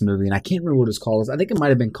of this movie, and I can't remember what it's called. I think it might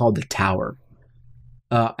have been called The Tower.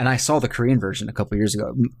 And I saw the Korean version a couple of years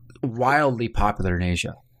ago. Wildly popular in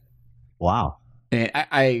Asia. Wow.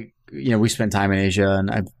 And we spent time in Asia,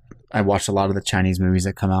 and I watched a lot of the Chinese movies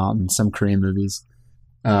that come out and some Korean movies.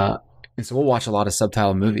 And so we'll watch a lot of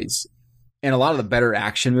subtitled movies. And a lot of the better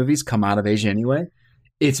action movies come out of Asia anyway.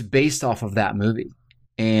 It's based off of that movie.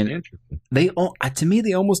 And to me,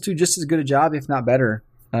 they almost do just as good a job, if not better,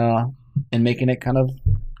 in making it kind of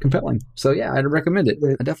compelling. So yeah, I'd recommend it.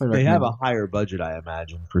 I definitely They recommend have it. a higher budget, I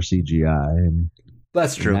imagine, for CGI, and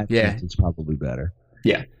That's in true. that Yeah, sense, it's probably better.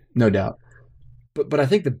 yeah, no doubt. But I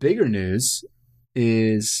think the bigger news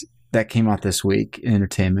is that came out this week in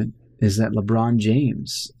entertainment is that LeBron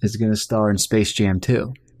James is going to star in Space Jam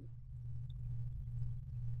 2.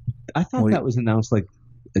 I thought that was announced like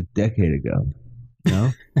a decade ago.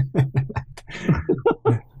 No?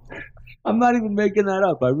 I'm not even making that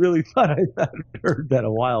up. I really thought I heard that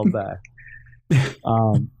a while back.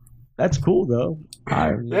 That's cool though.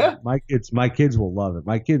 Yeah. My kids will love it.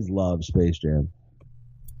 My kids love Space Jam.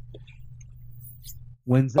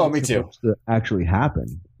 When's that supposed to actually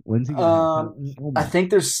happen? When's he gonna I think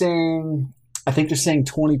they're saying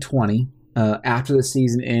 2020. After the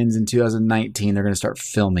season ends in 2019, they're going to start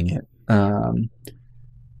filming it.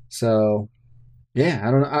 So yeah,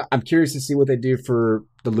 I don't know. I'm curious to see what they do for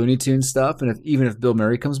the Looney Tunes stuff, and even if Bill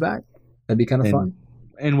Murray comes back, that'd be kind of fun.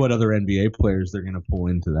 And what other NBA players they're going to pull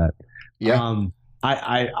into that? Yeah,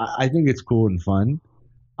 I think it's cool and fun.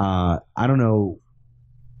 I don't know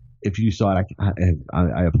if you saw it.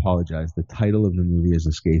 I apologize. The title of the movie is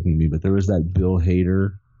escaping me, but there was that Bill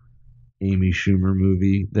Hader, Amy Schumer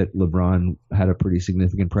movie that LeBron had a pretty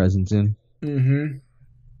significant presence in. Mm-hmm.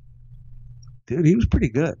 Dude, he was pretty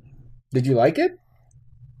good. Did you like it?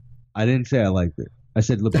 I didn't say I liked it. I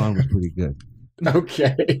said LeBron was pretty good.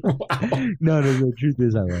 Okay. Wow. No, the truth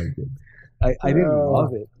is I liked it. I didn't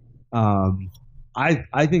love it.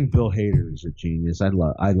 I think Bill Hader is a genius. I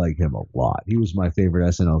like him a lot. He was my favorite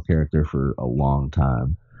SNL character for a long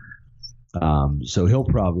time. So he'll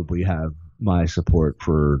probably have my support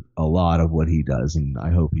for a lot of what he does, and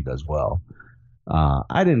I hope he does well.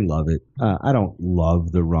 I didn't love it. I don't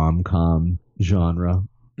love the rom-com genre.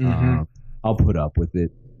 Mm-hmm. I'll put up with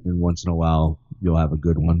it, and once in a while you'll have a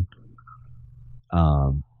good one.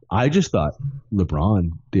 I just thought LeBron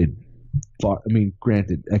did far. I mean,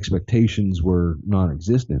 granted, expectations were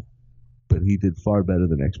non-existent, but he did far better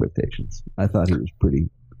than expectations. I thought he was pretty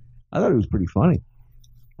funny.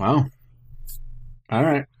 Wow. All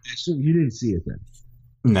right. So you didn't see it then?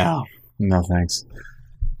 No, thanks.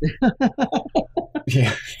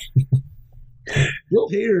 Yeah. Bill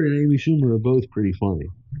Hader and Amy Schumer are both pretty funny.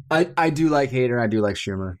 I do like Hader. I do like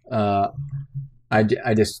Schumer.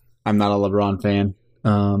 I'm not a LeBron fan.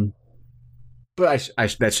 But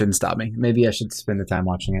that shouldn't stop me. Maybe I should spend the time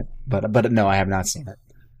watching it. But no, I have not seen it.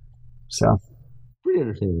 So pretty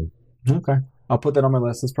entertaining. Okay, I'll put that on my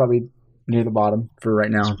list. It's probably near the bottom for right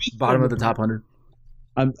now. Bottom of the top 100.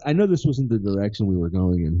 I know this wasn't the direction we were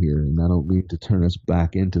going in here, and I don't mean to turn us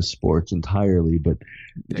back into sports entirely, but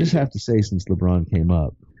I just have to say, since LeBron came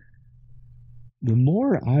up, the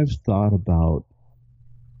more I've thought about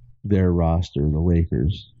their roster, the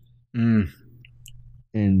Lakers,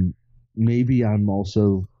 and maybe I'm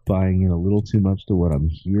also buying in a little too much to what I'm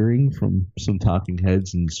hearing from some talking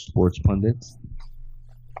heads and sports pundits,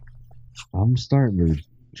 I'm starting to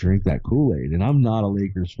drink that Kool-Aid, and I'm not a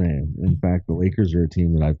Lakers fan. In fact, the Lakers are a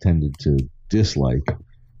team that I've tended to dislike,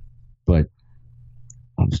 but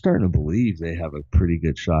I'm starting to believe they have a pretty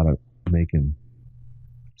good shot at making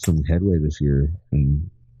some headway this year, and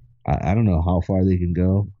I don't know how far they can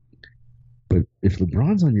go, but if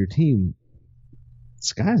LeBron's on your team,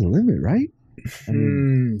 sky's the limit, right? I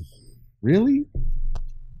mean, really?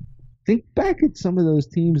 Think back at some of those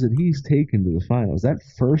teams that he's taken to the finals. That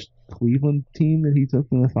first Cleveland team that he took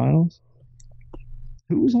to the finals,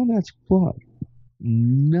 who was on that squad?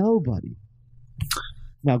 Nobody.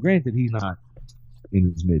 Now, granted, he's not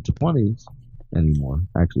in his mid-20s anymore.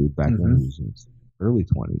 Actually, back then he was in his early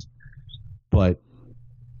 20s. But,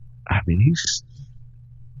 I mean, he's...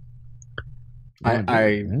 I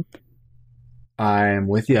am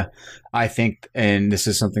with you. I think, and this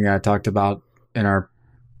is something I talked about in our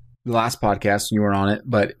last podcast when you were on it,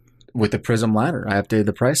 but with the Prism ladder, I updated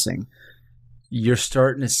the pricing. You're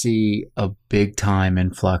starting to see a big time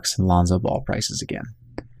influx in Lonzo Ball prices again.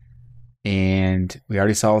 And we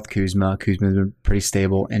already saw with Kuzma. Kuzma's been pretty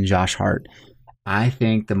stable, and Josh Hart. I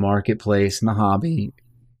think the marketplace and the hobby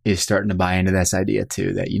is starting to buy into this idea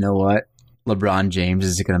too, that, you know what? LeBron James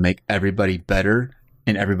is going to make everybody better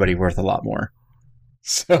and everybody worth a lot more.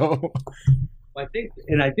 So I think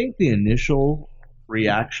the initial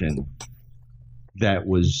reaction that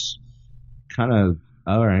was kind of,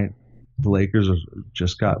 all right, the Lakers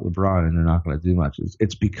just got LeBron and they're not going to do much.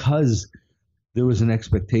 It's because there was an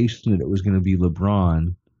expectation that it was going to be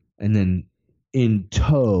LeBron, and then in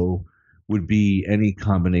tow would be any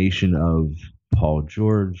combination of Paul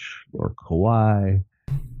George or Kawhi,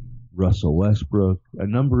 Russell Westbrook, a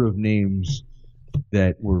number of names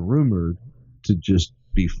that were rumored to just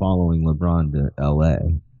be following LeBron to LA.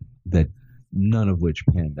 that none of which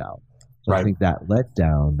panned out. So Right. I think that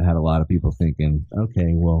letdown had a lot of people thinking,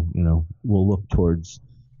 okay, well, we'll look towards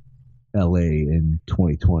LA in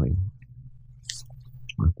 2020.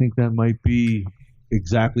 I think that might be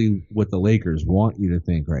exactly what the Lakers want you to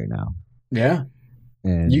think right now. Yeah.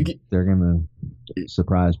 And they're going to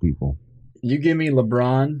surprise people. You give me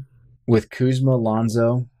LeBron with Kuzma,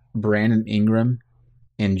 Lonzo, Brandon Ingram,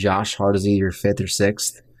 and Josh Hart as either 5th or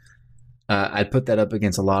 6th. I'd put that up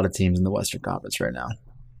against a lot of teams in the Western Conference right now.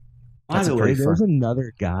 By the way, there's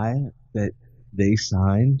another guy that they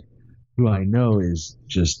signed who I know is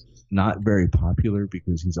just not very popular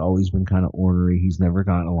because he's always been kind of ornery. He's never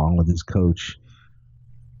gotten along with his coach.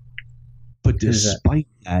 But despite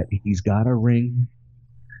that, he's got a ring,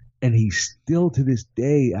 and he still to this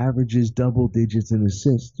day averages double digits in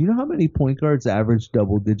assists. Do you know how many point guards average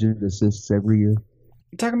double digit assists every year?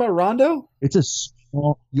 You talking about Rondo? It's a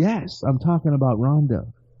small. Yes, I'm talking about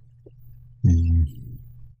Rondo.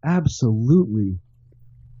 Absolutely.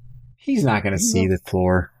 He's not going to see the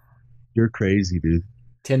floor. You're crazy, dude.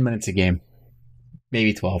 10 minutes a game.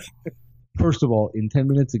 Maybe 12. First of all, in 10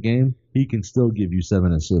 minutes a game, he can still give you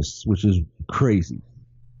 7 assists, which is crazy.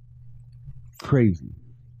 Crazy.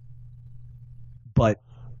 But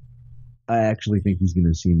I actually think he's going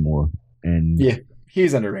to see more. And yeah,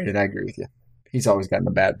 he's underrated. I agree with you. He's always gotten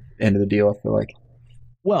the bad end of the deal, I feel like.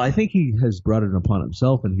 Well, I think he has brought it upon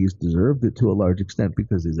himself, and he's deserved it to a large extent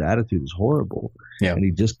because his attitude is horrible. Yeah. And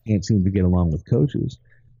he just can't seem to get along with coaches.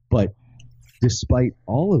 But despite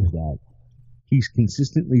all of that, he's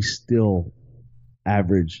consistently still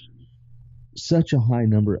averaged such a high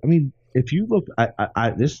number. I mean, if you look,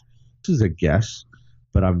 this is a guess,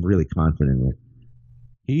 but I'm really confident in it.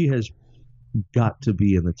 He has got to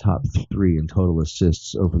be in the top 3 in total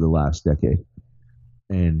assists over the last decade.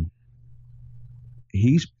 And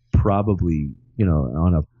he's probably,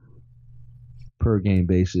 on a per game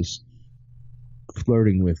basis,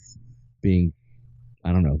 flirting with being,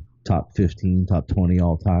 I don't know, top 15, top 20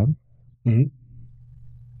 all time. Mm-hmm.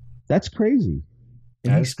 That's crazy.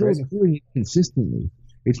 And he's still doing it consistently.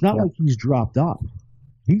 It's not like he's dropped off.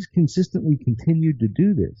 He's consistently continued to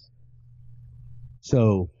do this.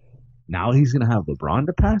 So now he's going to have LeBron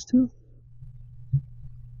to pass to?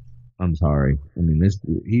 I'm sorry. I mean,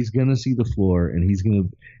 he's going to see the floor, and he's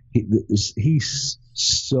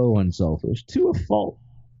so unselfish to a fault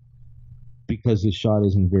because his shot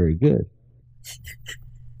isn't very good.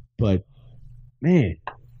 But, man,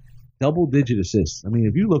 double-digit assists. I mean,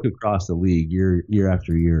 if you look across the league year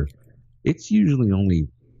after year, it's usually only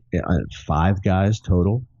 5 guys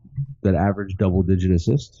total that average double-digit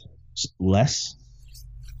assists. Less.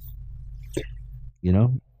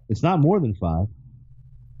 It's not more than 5.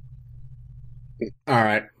 All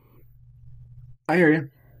right. I hear you.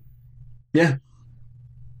 Yeah.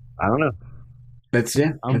 I don't know. It's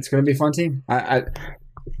going to be a fun team. I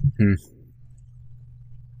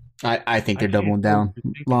think they're doubling down,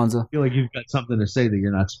 Lonzo. I feel like you've got something to say that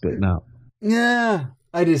you're not spitting out. Yeah.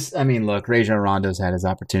 Look, Rajon Rondo's had his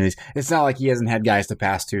opportunities. It's not like he hasn't had guys to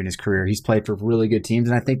pass to in his career. He's played for really good teams,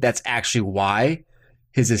 and I think that's actually why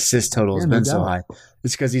his assist total has been so high.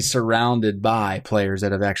 It's because he's surrounded by players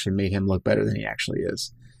that have actually made him look better than he actually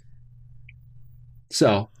is.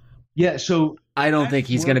 So, yeah. So I don't think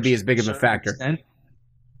he's going to be as big of a factor. And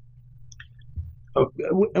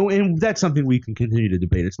that's something we can continue to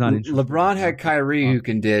debate. It's not interesting. LeBron had Kyrie who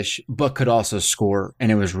can dish, but could also score,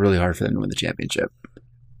 and it was really hard for them to win the championship.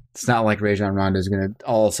 It's not like Rajon Rondo is going to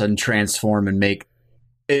all of a sudden transform and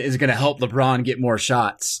is going to help LeBron get more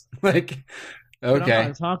shots. Okay. I'm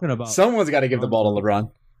not talking about someone's got to give the ball to LeBron.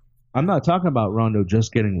 I'm not talking about Rondo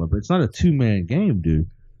just getting LeBron. It's not a 2-man game, dude.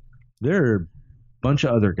 There are a bunch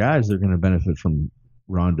of other guys that are going to benefit from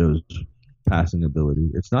Rondo's passing ability.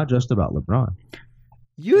 It's not just about LeBron.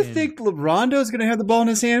 You think LeBron is going to have the ball in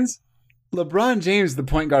his hands? LeBron James is the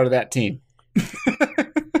point guard of that team.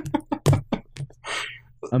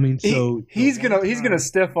 I mean, so he's gonna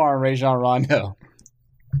stiff arm Rajon Rondo.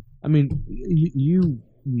 I mean, you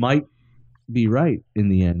might be right in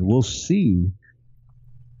the end. We'll see.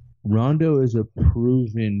 Rondo is a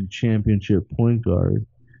proven championship point guard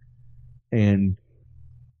and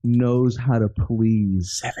knows how to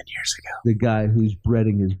please 7 years ago the guy who's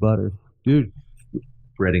breading his butter. Dude,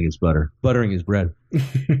 breading his butter. Buttering his bread.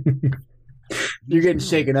 You're getting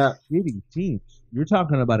shaken up. Shitty teams. You're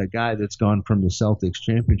talking about a guy that's gone from the Celtics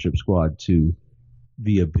championship squad to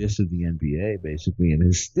the abyss of the NBA, basically, and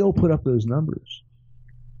has still put up those numbers.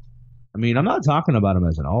 I mean, I'm not talking about him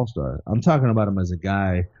as an all-star. I'm talking about him as a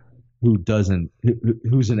guy who's an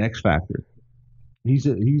X factor. He's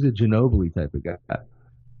a Ginobili type of guy.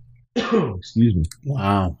 Excuse me.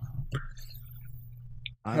 Wow.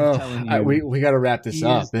 I'm telling you, we got to wrap this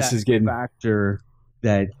up. This is getting factor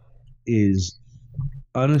that is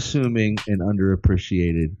unassuming and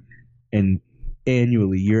underappreciated, and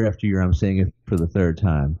annually, year after year, I'm saying it for the third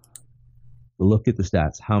time. Look at the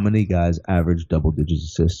stats. How many guys average double-digit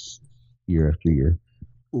assists year after year?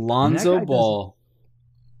 Lonzo Ball.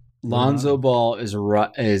 Lonzo Ball is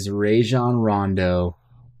Rajon Rondo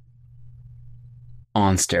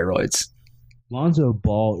on steroids. Lonzo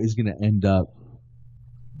Ball is going to end up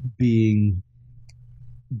being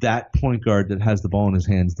that point guard that has the ball in his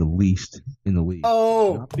hands the least in the league.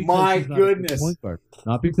 Oh, my goodness.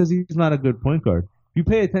 Not because he's not a good point guard. If you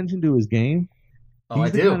pay attention to his game,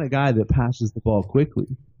 he's the kind of guy that passes the ball quickly.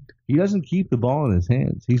 He doesn't keep the ball in his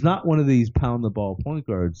hands. He's not one of these pound-the-ball point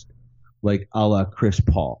guards like a la Chris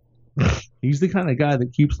Paul. He's the kind of guy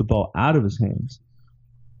that keeps the ball out of his hands.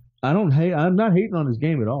 I'm not hating on his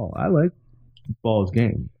game at all. I like Ball's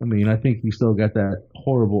game. I mean, I think he's still got that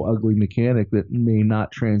horrible, ugly mechanic that may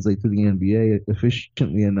not translate to the NBA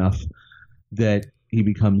efficiently enough that he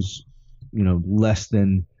becomes, less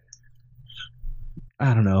than,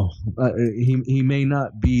 I don't know. He may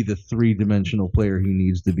not be the three-dimensional player he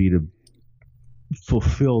needs to be to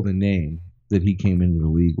fulfill the name that he came into the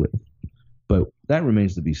league with. But that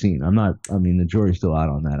remains to be seen. The jury's still out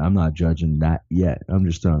on that. I'm not judging that yet. I'm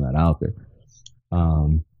just throwing that out there.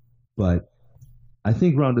 But I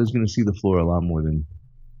think Rondo's going to see the floor a lot more than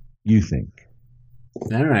you think.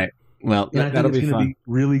 All right. Well, that'll be fun. Be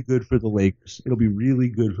really good for the Lakers. It'll be really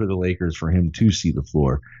good for the Lakers for him to see the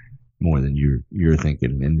floor more than you're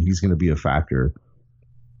thinking, and he's going to be a factor.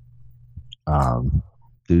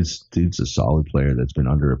 Dude's a solid player that's been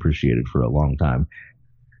underappreciated for a long time.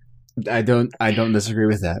 I don't disagree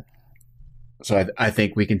with that. So I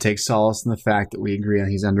think we can take solace in the fact that we agree on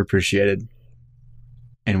he's underappreciated.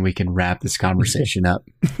 And we can wrap this conversation up.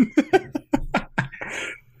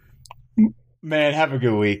 Man, have a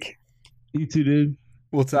good week. You too, dude.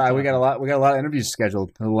 We'll talk. We got a lot of interviews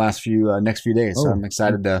scheduled in the next few days. So I'm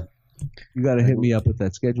excited to. You got to hit me up with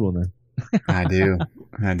that schedule then. I do.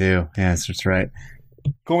 Yes, that's right.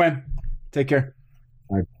 Cool, man. Take care.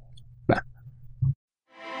 All right.